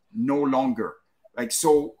is no longer. Like,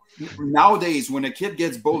 so nowadays, when a kid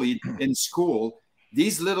gets bullied in school,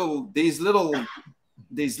 these little dweeb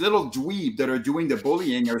that are doing the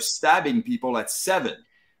bullying are stabbing people at 7.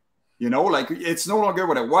 Like it's no longer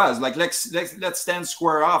what it was. Like let's stand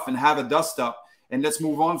square off and have a dust up, and let's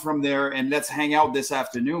move on from there, and let's hang out this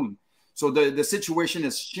afternoon. So the situation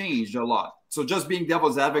has changed a lot. So just being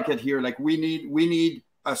devil's advocate here, like we need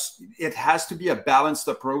it has to be a balanced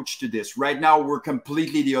approach to this. Right now, we're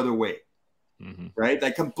completely the other way. right?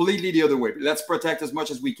 Like completely the other way. Let's protect as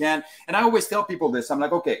much as we can. And I always tell people this. I'm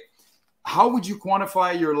like, okay, how would you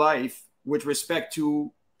quantify your life with respect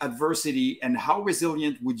to adversity, and how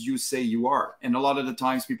resilient would you say you are? And a lot of the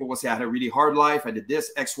times people will say, I had a really hard life. I did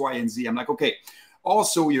this, X, Y, and Z. I'm like, okay,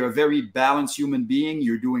 also, you're a very balanced human being.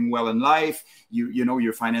 You're doing well in life. You know,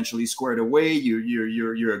 you're financially squared away.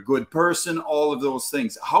 You're a good person. All of those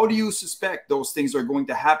things. How do you suspect those things are going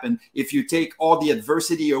to happen if you take all the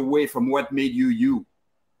adversity away from what made you you?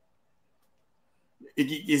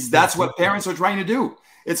 That's what parents are trying to do.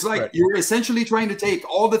 It's like you're essentially trying to take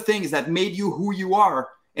all the things that made you who you are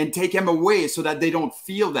and take them away so that they don't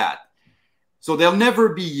feel that. So they'll never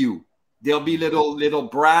be you. They'll be little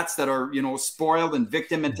brats that are, you know, spoiled and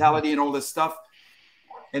victim mentality and all this stuff.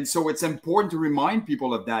 And so it's important to remind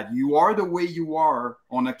people of that. You are the way you are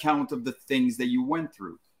on account of the things that you went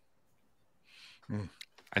through.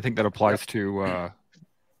 I think that applies to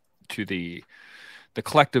the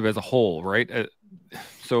collective as a whole, right?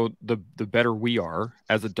 So the better we are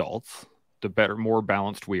as adults, the more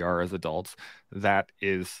balanced we are as adults, that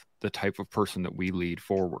is the type of person that we lead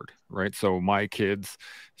forward, right? So my kids,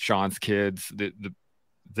 Sean's kids,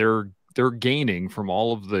 they're gaining from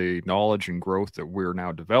all of the knowledge and growth that we're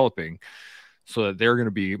now developing, so that they're going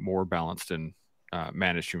to be more balanced and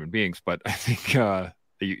managed human beings. But I think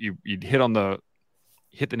you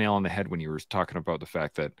hit the nail on the head when you were talking about the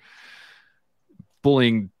fact that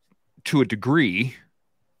bullying, to a degree,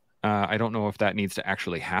 I don't know if that needs to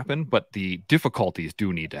actually happen, but the difficulties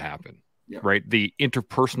do need to happen. Yeah. Right. The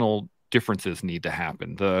interpersonal differences need to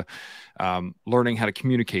happen. The learning how to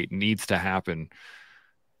communicate needs to happen.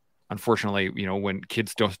 Unfortunately, you know, when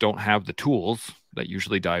kids don't have the tools, that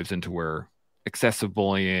usually dives into where excessive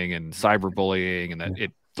bullying and cyberbullying, and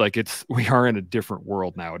that we are in a different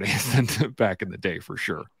world nowadays than back in the day, for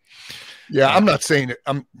sure. Yeah, I'm not saying it.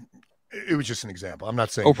 It was just an example. I'm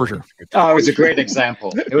not saying. Oh, for sure. Oh, it was a great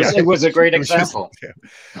example. It was a great example.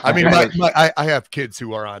 I mean, I have kids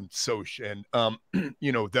who are on social, and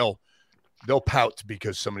you know, they'll pout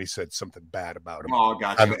because somebody said something bad about them on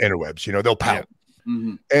the interwebs. You know, they'll pout,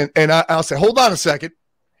 and I'll say, hold on a second.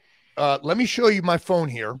 Let me show you my phone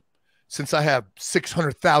here, since I have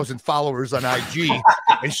 600,000 followers on IG,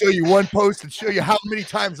 and show you one post and show you how many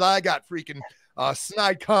times I got freaking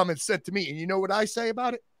snide comments sent to me. And you know what I say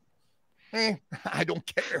about it? I don't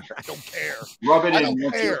care. I don't care. Rub it I in.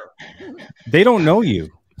 don't care. They don't know you.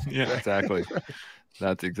 Yeah, exactly.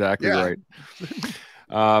 That's exactly right.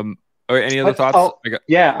 Any other thoughts?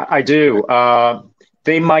 Yeah, I do.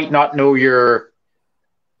 They might not know you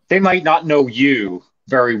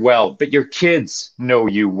very well, but your kids know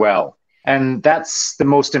you well. And that's the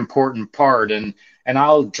most important part. And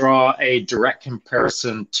I'll draw a direct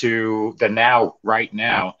comparison to right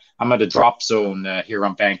now. I'm at a drop zone here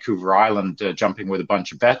on Vancouver Island, jumping with a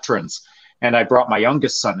bunch of veterans. And I brought my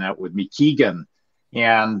youngest son out with me, Keegan.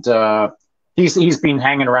 And he's been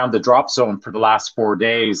hanging around the drop zone for the last 4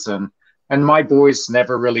 days. And my boys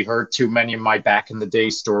never really heard too many of my back in the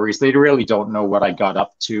day stories. They really don't know what I got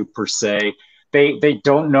up to per se. They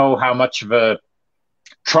don't know how much of a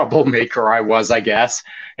troublemaker I was, I guess.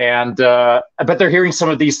 And but they're hearing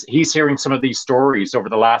he's hearing some of these stories over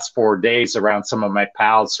the last 4 days around some of my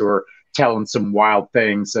pals who are telling some wild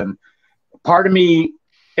things. And part of me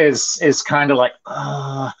is kind of like,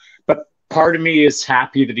 but part of me is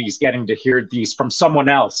happy that he's getting to hear these from someone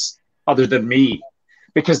else other than me,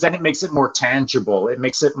 because then it makes it more tangible. It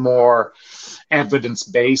makes it more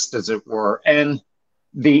evidence-based, as it were. And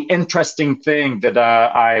the interesting thing that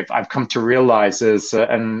I've come to realize is,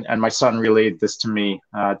 and my son relayed this to me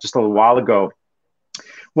just a little while ago.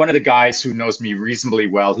 One of the guys who knows me reasonably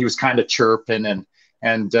well, he was kind of chirping, and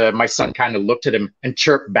my son kind of looked at him and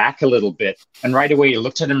chirped back a little bit. And right away he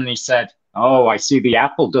looked at him and he said, "Oh, I see the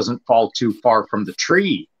apple doesn't fall too far from the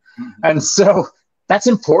tree." Mm-hmm. And so that's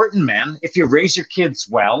important, man. If you raise your kids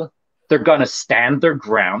well, they're going to stand their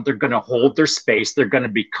ground. They're going to hold their space. They're going to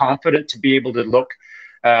be confident to be able to look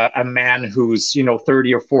a man who's,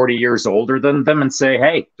 30 or 40 years older than them and say,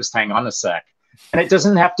 "Hey, just hang on a sec." And it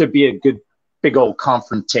doesn't have to be a big old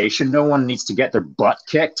confrontation. No one needs to get their butt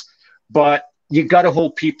kicked, but you got to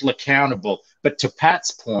hold people accountable. But to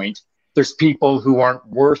Pat's point, there's people who aren't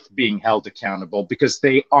worth being held accountable because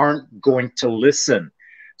they aren't going to listen.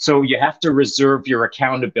 So you have to reserve your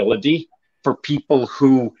accountability for people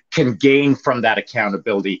who can gain from that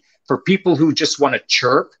accountability. For people who just want to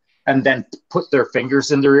chirp and then put their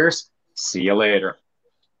fingers in their ears, see you later.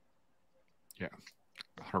 Yeah,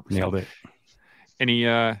 100%. Nailed it. Any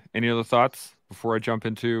other thoughts before I jump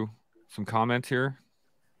into some comments here?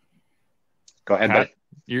 Go ahead, Pat.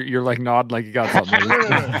 You're like nodding like you got something.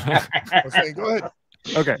 I was saying, go ahead.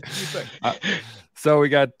 Okay. So we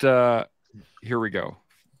got, here we go.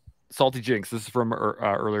 Salty Jinx. This is from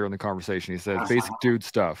earlier in the conversation. He said, basic dude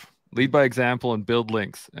stuff. Lead by example and build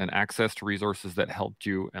links and access to resources that helped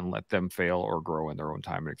you and let them fail or grow in their own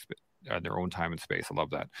time and space. I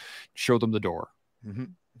love that. Show them the door. Mm-hmm.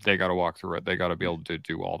 They got to walk through it. They got to be able to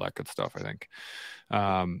do all that good stuff, I think.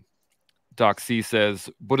 Doc C says,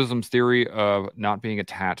 Buddhism's theory of not being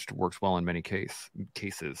attached works well in many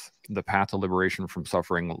cases. The path to liberation from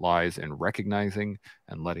suffering lies in recognizing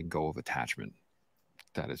and letting go of attachment.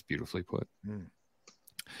 That is beautifully put.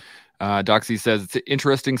 Doc C says, it's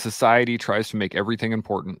interesting. Society tries to make everything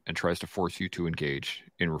important and tries to force you to engage,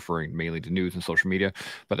 in referring mainly to news and social media,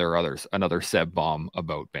 but there are others. Another Seb bomb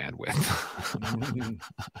about bandwidth.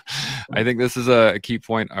 I think this is a key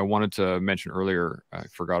point I wanted to mention earlier. I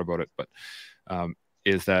forgot about it, but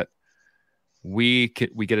is that we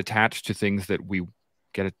get attached to things that we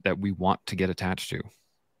want to get attached to.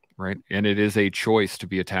 Right. And it is a choice to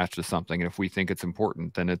be attached to something. And if we think it's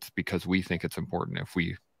important, then it's because we think it's important. If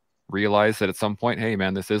we realize that at some point, hey,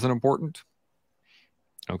 man, this isn't important.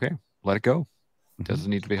 Okay, let it go. It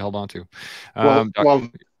doesn't need to be held on to. Well,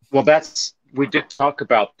 we did talk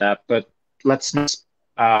about that, but let's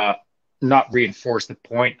not reinforce the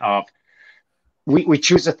point of we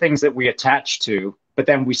choose the things that we attach to, but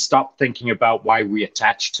then we stop thinking about why we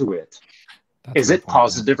attach to it. Is it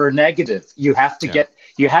positive or negative? You have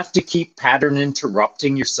to keep pattern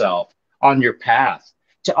interrupting yourself on your path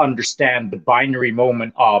to understand the binary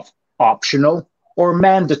moment of optional or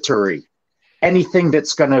mandatory. Anything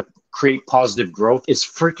that's going to create positive growth is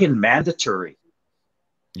freaking mandatory.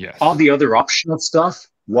 Yes. All the other optional stuff,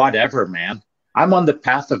 whatever, man. I'm on the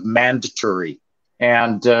path of mandatory.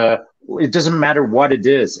 And it doesn't matter what it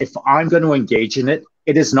is. If I'm going to engage in it,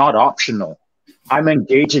 it is not optional. I'm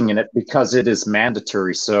engaging in it because it is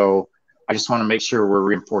mandatory. So I just want to make sure we're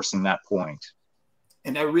reinforcing that point.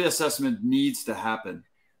 And that reassessment needs to happen.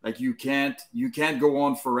 Like you can't go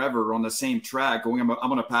on forever on the same track going, I'm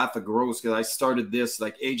on a path of growth because I started this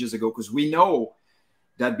like ages ago, because we know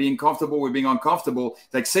that being comfortable with being uncomfortable,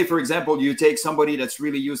 like say, for example, you take somebody that's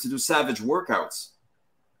really used to do savage workouts.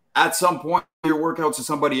 At some point, your workouts to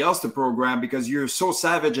somebody else to program because you're so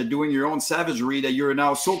savage at doing your own savagery that you're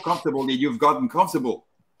now so comfortable that you've gotten comfortable.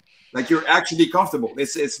 Like you're actually comfortable.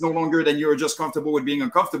 It's no longer that you're just comfortable with being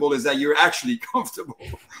uncomfortable, is that you're actually comfortable.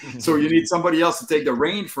 So you need somebody else to take the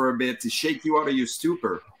rein for a bit to shake you out of your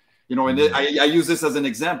stupor. You know, and I use this as an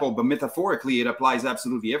example, but metaphorically, it applies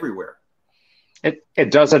absolutely everywhere.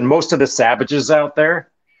 It does. And most of the savages out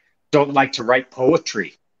there don't like to write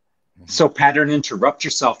poetry. So pattern interrupt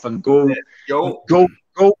yourself and go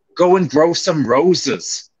and grow some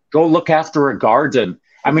roses. Go look after a garden.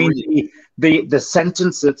 I mean, the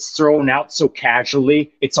sentence that's thrown out so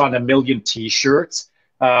casually, it's on 1 million t-shirts.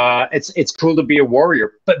 It's cool to be a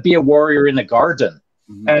warrior, but be a warrior in a garden.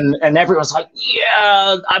 Mm-hmm. And everyone's like,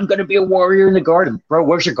 yeah, I'm going to be a warrior in the garden. Bro,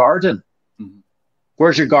 where's your garden? Mm-hmm.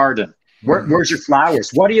 Where's your garden? Where's your flowers?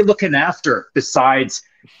 What are you looking after besides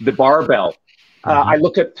the barbell? I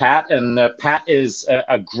look at Pat, and Pat is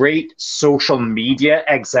a great social media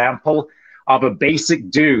example of a basic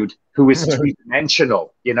dude who is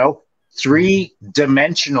three-dimensional,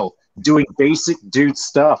 three-dimensional, doing basic dude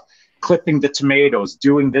stuff, clipping the tomatoes,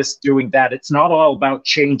 doing this, doing that. It's not all about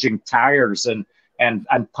changing tires and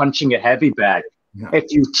punching a heavy bag. Yeah.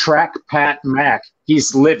 If you track Pat Mack,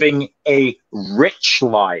 he's living a rich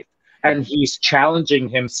life, and he's challenging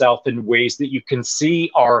himself in ways that you can see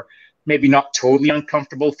are maybe not totally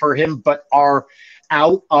uncomfortable for him, but are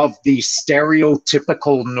out of the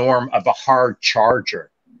stereotypical norm of a hard charger.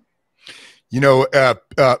 A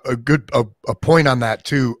point on that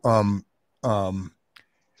too.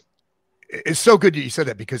 It's so good that you said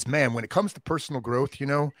that, because man, when it comes to personal growth,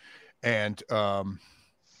 and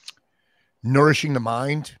nourishing the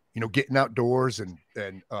mind, getting outdoors and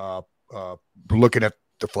looking at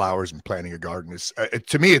the flowers and planting a garden is,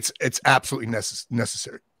 to me, it's absolutely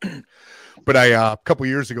necessary. But a couple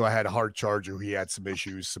years ago, I had a hard charger. He had some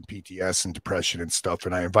issues, some PTS and depression and stuff.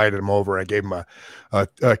 And I invited him over. I gave him a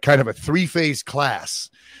kind of a 3-phase class,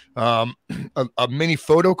 a mini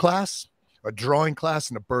photo class, a drawing class,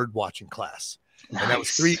 and a bird watching class. Nice. And that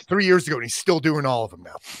was three years ago. And he's still doing all of them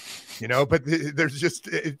now, but there's just,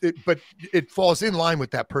 but it falls in line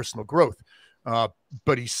with that personal growth.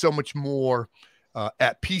 But he's so much more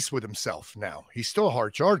at peace with himself now. He's still a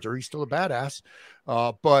hard charger. He's still a badass.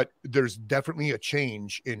 But there's definitely a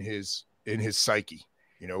change in his psyche,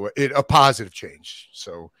 a positive change.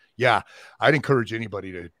 So yeah, I'd encourage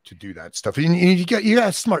anybody to do that stuff. And you got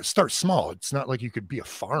to start small. It's not like you could be a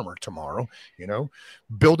farmer tomorrow, you know,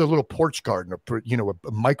 build a little porch garden, or, you know,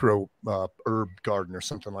 a micro herb garden or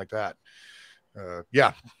something like that.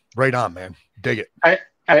 Yeah, right on, man. Dig it.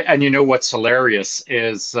 And you know what's hilarious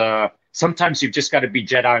is sometimes you've just got to be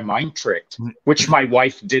Jedi mind tricked, which my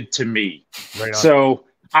wife did to me. Right on. So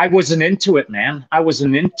I wasn't into it, man. I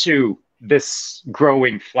wasn't into this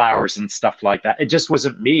growing flowers and stuff like that. It just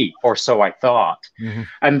wasn't me, or so I thought. Mm-hmm.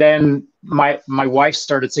 And then my wife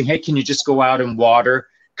started saying, "Hey, can you just go out and water?"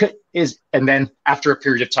 And then after a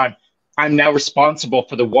period of time, I'm now responsible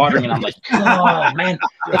for the watering, and I'm like, oh man,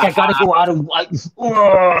 like I gotta go out and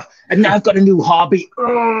now I've got a new hobby.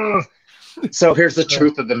 So here's the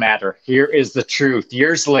truth of the matter. Here is the truth.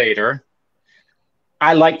 Years later,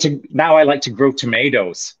 I like to grow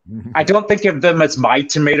tomatoes. I don't think of them as my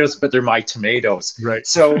tomatoes, but they're my tomatoes. Right.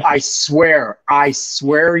 So I swear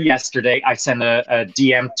yesterday I sent a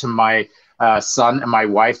DM to my son and my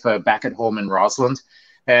wife back at home in Rossland.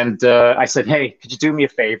 And I said, hey, could you do me a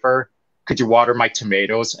favor? Could you water my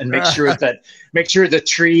tomatoes and make sure the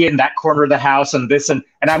tree in that corner of the house and this, and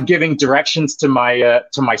I'm giving directions to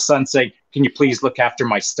my son saying, can you please look after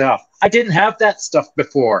my stuff? I didn't have that stuff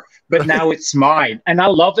before, but now it's mine. And I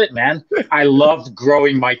love it, man. I love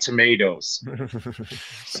growing my tomatoes.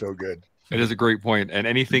 So good. It is a great point. And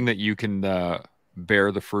anything that you can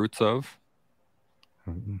bear the fruits of.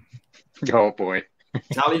 Oh boy.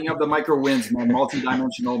 Tallying up the micro wins, man.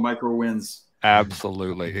 Multi-dimensional micro wins.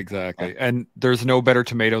 Absolutely, exactly. And there's no better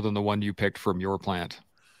tomato than the one you picked from your plant.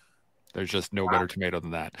 There's just no better tomato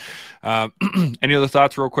than that. Any other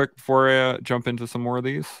thoughts real quick before I jump into some more of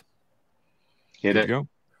these? Hit it. Go.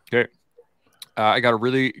 Okay. I got a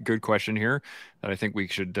really good question here that I think we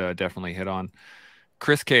should definitely hit on.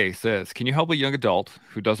 Chris K says, can you help a young adult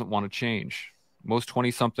who doesn't want to change? Most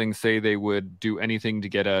 20-somethings say they would do anything to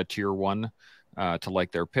get a tier 1 to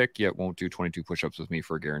like their pick, yet won't do 22 push-ups with me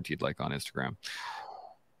for a guaranteed like on Instagram.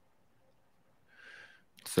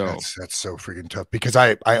 So that's so freaking tough, because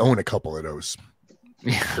I own a couple of those.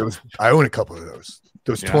 I own a couple of those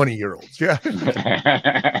 20-year-olds. Yeah.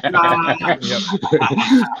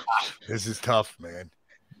 This is tough, man.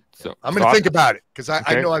 So I'm going to think about it, because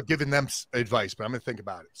I know I've given them advice, but I'm going to think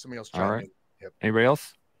about it. Somebody else try. All right. Yep. Anybody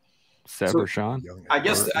else? Seb or Sean? I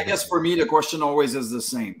guess for me, the question always is the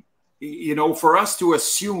same. You know, for us to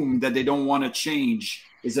assume that they don't want to change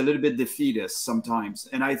is a little bit defeatist sometimes.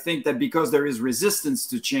 And I think that because there is resistance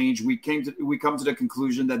to change, we come to the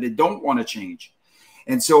conclusion that they don't want to change.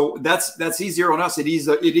 And so that's easier on us. It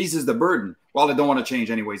eases the burden. Well, they don't want to change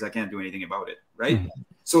anyways. I can't do anything about it. Right. Mm-hmm.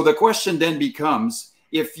 So the question then becomes,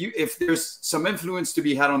 if there's some influence to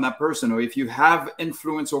be had on that person, or if you have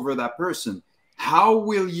influence over that person, how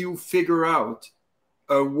will you figure out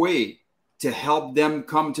a way to help them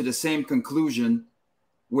come to the same conclusion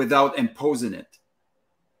without imposing it?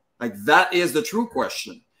 Like, that is the true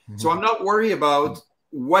question. Mm-hmm. So I'm not worried about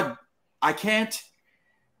what I can't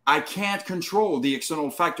control the external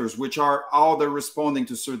factors, which are how they're responding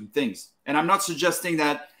to certain things. And I'm not suggesting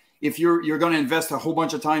that if you're going to invest a whole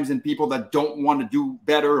bunch of times in people that don't want to do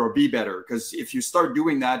better or be better, because if you start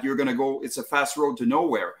doing that, you're going to go, it's a fast road to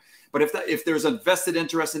nowhere. But if there's a vested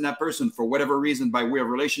interest in that person for whatever reason, by way of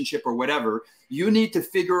relationship or whatever, you need to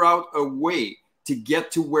figure out a way to get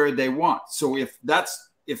to where they want. So if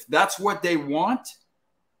that's what they want,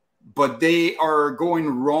 but they are going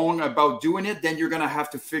wrong about doing it, then you're going to have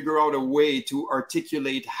to figure out a way to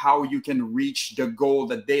articulate how you can reach the goal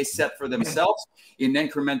that they set for themselves in an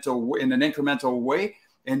incremental way,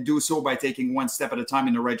 and do so by taking one step at a time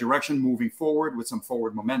in the right direction, moving forward with some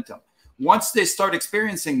forward momentum. Once they start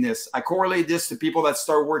experiencing this, I correlate this to people that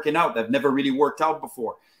start working out that never really worked out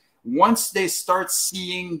before. Once they start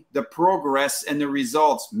seeing the progress and the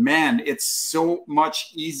results, man, it's so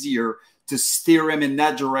much easier to steer them in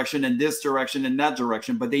that direction and this direction and that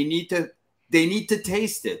direction. But they need to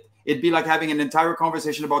taste it. It'd be like having an entire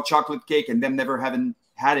conversation about chocolate cake and them never having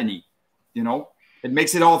had any. You know, it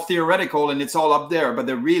makes it all theoretical and it's all up there, but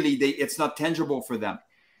it's not tangible for them.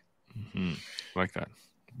 Mm-hmm. Like that.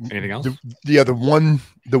 Anything else?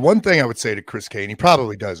 The one thing I would say to Chris K, and he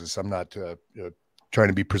probably does this, I'm not trying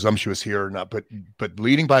to be presumptuous here or not, but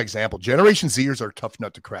leading by example. Generation Zers are a tough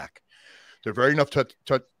nut to crack. They're very enough to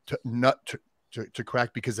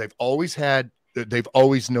crack, because they've always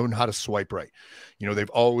known how to swipe right. You know, they've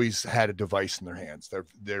always had a device in their hands.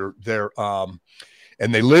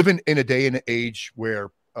 And they live in a day and an age where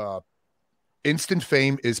instant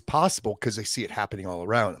fame is possible because they see it happening all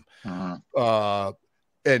around them. Uh-huh.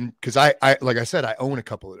 And because I like I said, I own a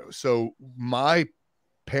couple of those. So my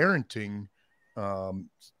parenting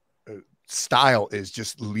style is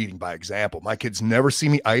just leading by example. My kids never see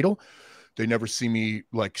me idle. They never see me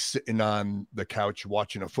like sitting on the couch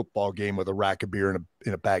watching a football game with a rack of beer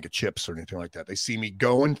and a bag of chips or anything like that. They see me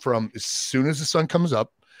going from as soon as the sun comes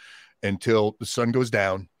up until the sun goes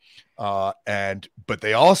down. But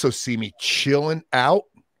they also see me chilling out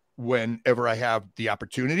whenever I have the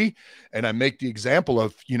opportunity. And I make the example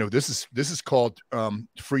of, this is called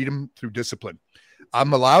freedom through discipline.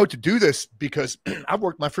 I'm allowed to do this because I've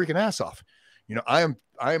worked my freaking ass off.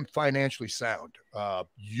 I am financially sound.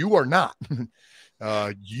 You are not.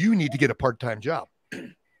 You need to get a part-time job.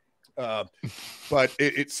 But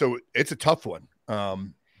it's a tough one.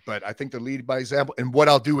 But I think the lead by example, and what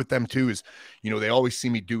I'll do with them too is, they always see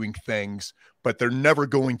me doing things, but they're never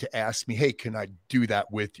going to ask me, hey, can I do that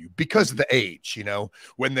with you? Because of the age,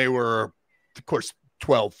 when they were, of course,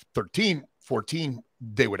 12, 13, 14,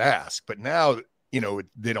 they would ask, but now,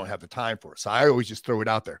 they don't have the time for it. So I always just throw it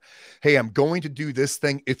out there. Hey, I'm going to do this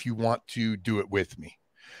thing if you want to do it with me.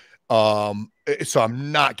 So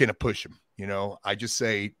I'm not going to push them. I just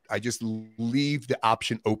leave the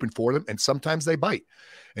option open for them. And sometimes they bite.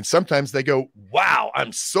 And sometimes they go, wow,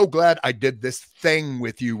 I'm so glad I did this thing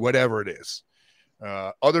with you, whatever it is.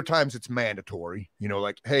 Other times it's mandatory,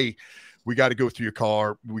 like, hey, we got to go through your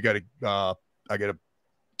car. We have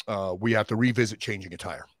to revisit changing a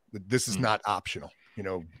tire. This is not optional.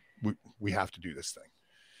 We have to do this thing.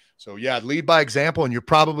 So yeah, lead by example. And you're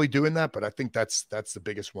probably doing that, but I think that's the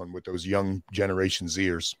biggest one with those young Generation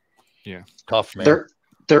Zers. Yeah. Tough, man.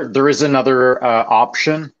 There is another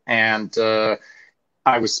option. And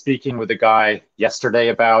I was speaking with a guy yesterday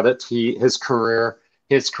about it. His career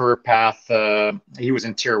path, he was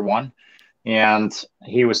in Tier 1. And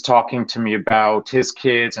he was talking to me about his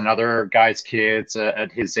kids and other guys' kids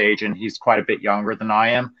at his age. And he's quite a bit younger than I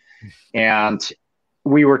am. And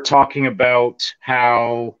we were talking about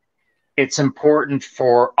how it's important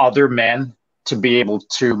for other men to be able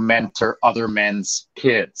to mentor other men's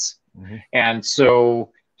kids. Mm-hmm. And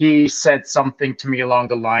so he said something to me along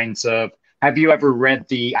the lines of, have you ever read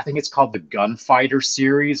I think it's called the Gunfighter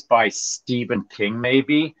series by Stephen King,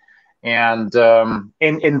 maybe? And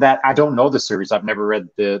in that, I don't know the series. I've never read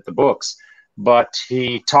the books, but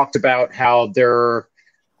he talked about how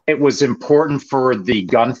it was important for the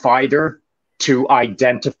gunfighter to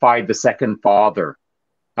identify the second father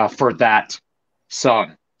for that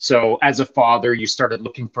son. So as a father, you started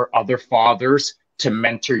looking for other fathers to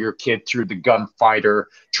mentor your kid through the gunfighter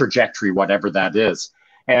trajectory, whatever that is.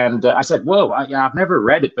 And I said, whoa, I've never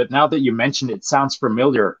read it, but now that you mention it, it sounds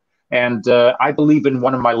familiar. And I believe in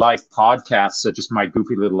one of my live podcasts, just my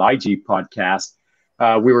goofy little IG podcast,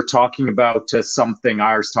 we were talking about something.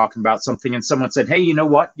 I was talking about something, and someone said, hey, you know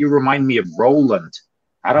what? You remind me of Roland.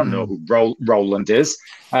 I don't know who Roland is.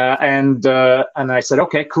 And I said,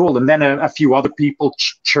 okay, cool. And then a few other people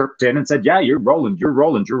chirped in and said, yeah, you're Roland. You're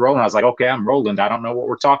Roland. You're Roland. I was like, okay, I'm Roland. I don't know what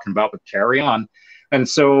we're talking about, but carry on. And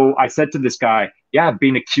so I said to this guy, yeah, I've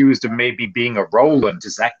been accused of maybe being a Roland.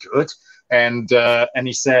 Is that good? And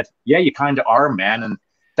he said, yeah, you kind of are, man. And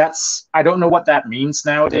I don't know what that means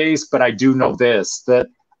nowadays, but I do know this, that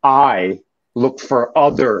I look for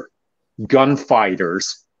other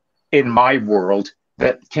gunfighters in my world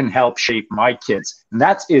that can help shape my kids. And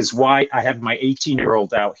that is why I have my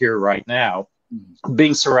 18-year-old out here right now,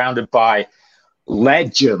 being surrounded by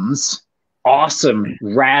legends, awesome,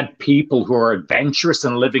 rad people who are adventurous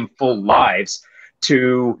and living full lives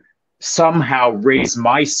to somehow raise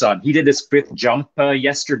my son. He did his 5th jump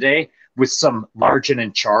yesterday with some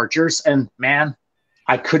Largent Chargers, and man,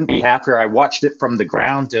 I couldn't be happier. I watched it from the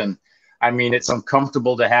ground, and I mean, it's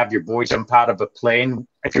uncomfortable to have your boy jump out of a plane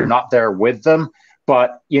if you're not there with them,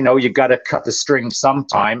 but you got to cut the string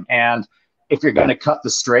sometime, and if you're going to cut the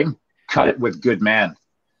string, cut it with good men.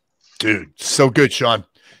 Dude, so good, Sean.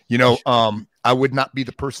 I would not be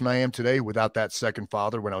the person I am today without that second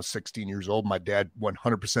father. When I was 16 years old, my dad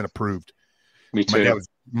 100% approved. Me too.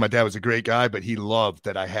 My dad was a great guy, but he loved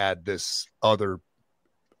that I had this other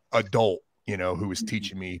adult, who was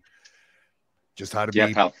teaching me just how to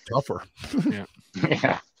be tougher. Yeah.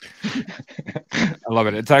 Yeah. I love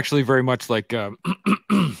it. It's actually very much like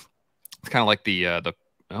it's kind of like the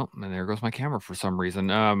oh, and there goes my camera for some reason.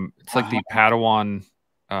 It's like the Padawan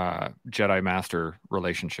Jedi Master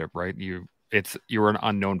relationship, right? You're an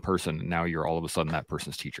unknown person, and now you're all of a sudden that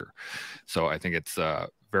person's teacher. So I think it's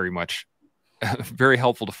very much very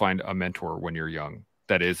helpful to find a mentor when you're young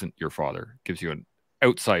that isn't your father. Gives you an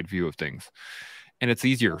outside view of things, and it's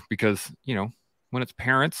easier because when it's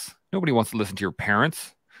parents, nobody wants to listen to your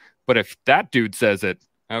parents. But if that dude says it,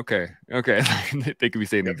 okay, they could be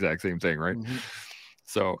saying the exact same thing, right? Mm-hmm.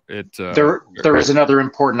 So it there is another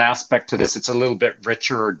important aspect to this. It's a little bit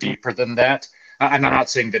richer or deeper than that. And I'm not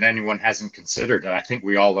saying that anyone hasn't considered it. I think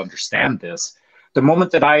we all understand this. The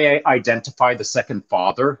moment that I identify the second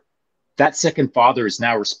father, that second father is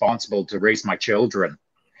now responsible to raise my children.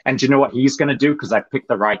 And you know what he's going to do? Because I picked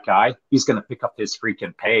the right guy. He's going to pick up his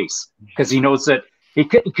freaking pace because he knows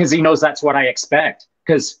that's what I expect.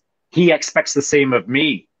 Because he expects the same of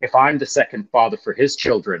me if I'm the second father for his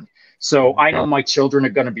children. So I know my children are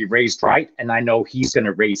going to be raised right, and I know he's going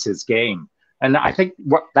to raise his game. And I think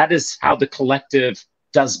that is how the collective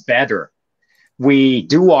does better. We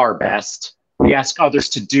do our best. We ask others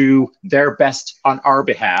to do their best on our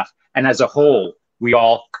behalf. And as a whole, we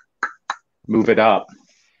all move it up.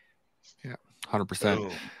 Yeah,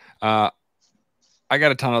 100%. I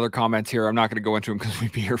got a ton of other comments here. I'm not going to go into them because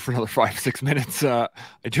we'd be here for another 5-6 minutes. I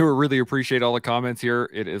do really appreciate all the comments here.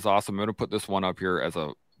 It is awesome. I'm going to put this one up here as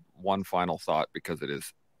one final thought because it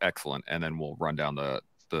is excellent. And then we'll run down the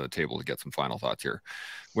table to get some final thoughts here.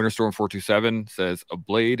 Winterstorm 427 says, a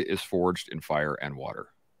blade is forged in fire and water.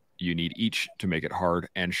 You need each to make it hard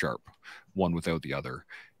and sharp. One without the other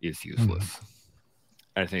is useless.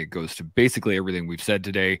 Mm-hmm. I think it goes to basically everything we've said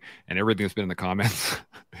today and everything that's been in the comments.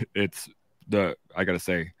 It's I got to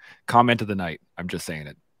say, comment of the night. I'm just saying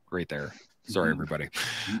it right there. Sorry, everybody.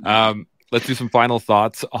 Let's do some final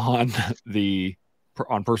thoughts on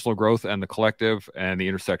personal growth and the collective and the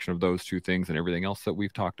intersection of those two things and everything else that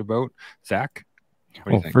we've talked about. Zach?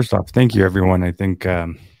 Well, first off, thank you, everyone. I think,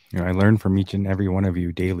 I learn from each and every one of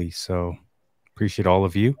you daily. So appreciate all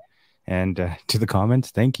of you. And to the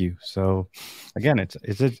comments, thank you. So again,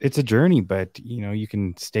 it's a journey, but you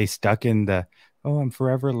can stay stuck in I'm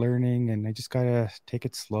forever learning and I just gotta take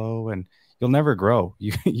it slow, and you'll never grow.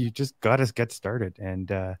 You just gotta get started.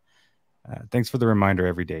 And thanks for the reminder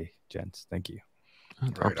every day, gents. Thank you.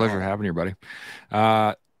 Our pleasure having you, buddy.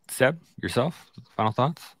 Seb, yourself, final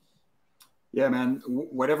thoughts? Yeah, man.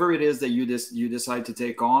 Whatever it is that you decide to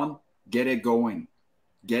take on, get it going.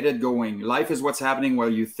 Get it going. Life is what's happening while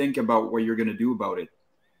you think about what you're going to do about it.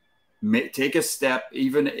 Take a step,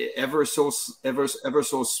 even ever so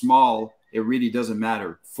small. It really doesn't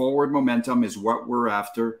matter. Forward momentum is what we're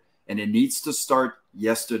after, and it needs to start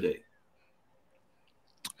yesterday.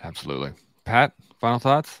 Absolutely. Pat, final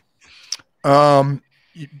thoughts? One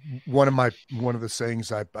of the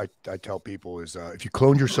sayings I tell people is, if you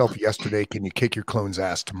cloned yourself yesterday, can you kick your clone's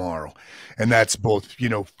ass tomorrow? And that's both,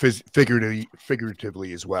 figuratively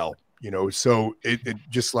as well. So it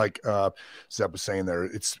just like Zeb was saying there,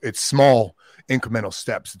 it's small incremental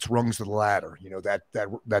steps. It's rungs of the ladder.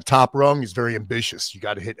 That top rung is very ambitious. You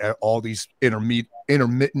got to hit all these intermediate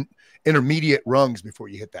rungs before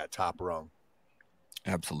you hit that top rung.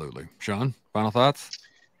 Absolutely. Sean, final thoughts?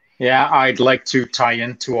 Yeah, I'd like to tie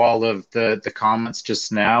into all of the comments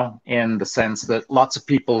just now in the sense that lots of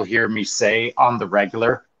people hear me say on the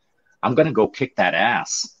regular, I'm going to go kick that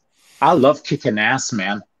ass. I love kicking ass,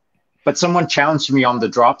 man. But someone challenged me on the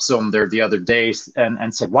drop zone there the other day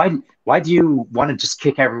and said, why do you want to just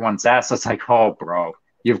kick everyone's ass? I was like, oh, bro,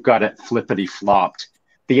 you've got it flippity flopped.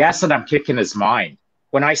 The ass that I'm kicking is mine.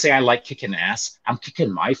 When I say I like kicking ass, I'm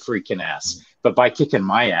kicking my freaking ass. But by kicking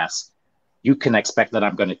my ass, you can expect that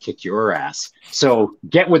I'm going to kick your ass. So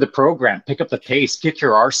get with the program, pick up the pace, kick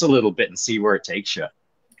your arse a little bit and see where it takes you.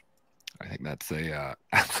 I think that's a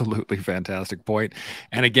absolutely fantastic point.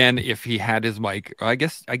 And again, if he had his mic, I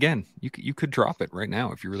guess, again, you could drop it right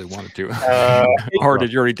now if you really wanted to. Or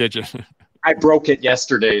did you already ditch it? I broke it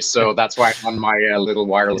yesterday, so that's why I'm on my little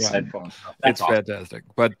wireless headphones. It's awesome. Fantastic.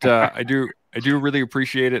 But I do really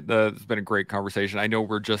appreciate it. It's been a great conversation. I know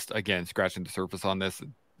we're just, again, scratching the surface on this.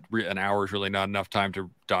 An hour is really not enough time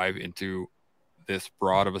to dive into this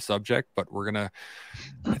broad of a subject, but I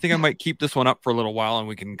think I might keep this one up for a little while and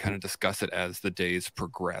we can kind of discuss it as the days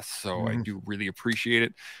progress. So I do really appreciate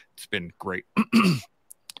it. It's been great.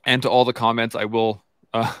 And to all the comments, I will,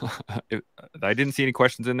 I didn't see any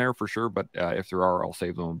questions in there for sure, but if there are, I'll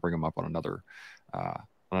save them and bring them up on another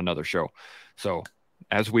show. So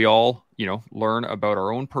as we all, learn about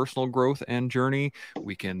our own personal growth and journey,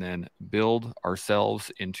 we can then build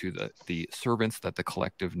ourselves into the servants that the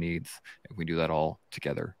collective needs. And we do that all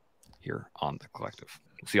together here on the collective.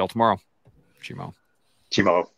 We'll see y'all tomorrow. Chimo.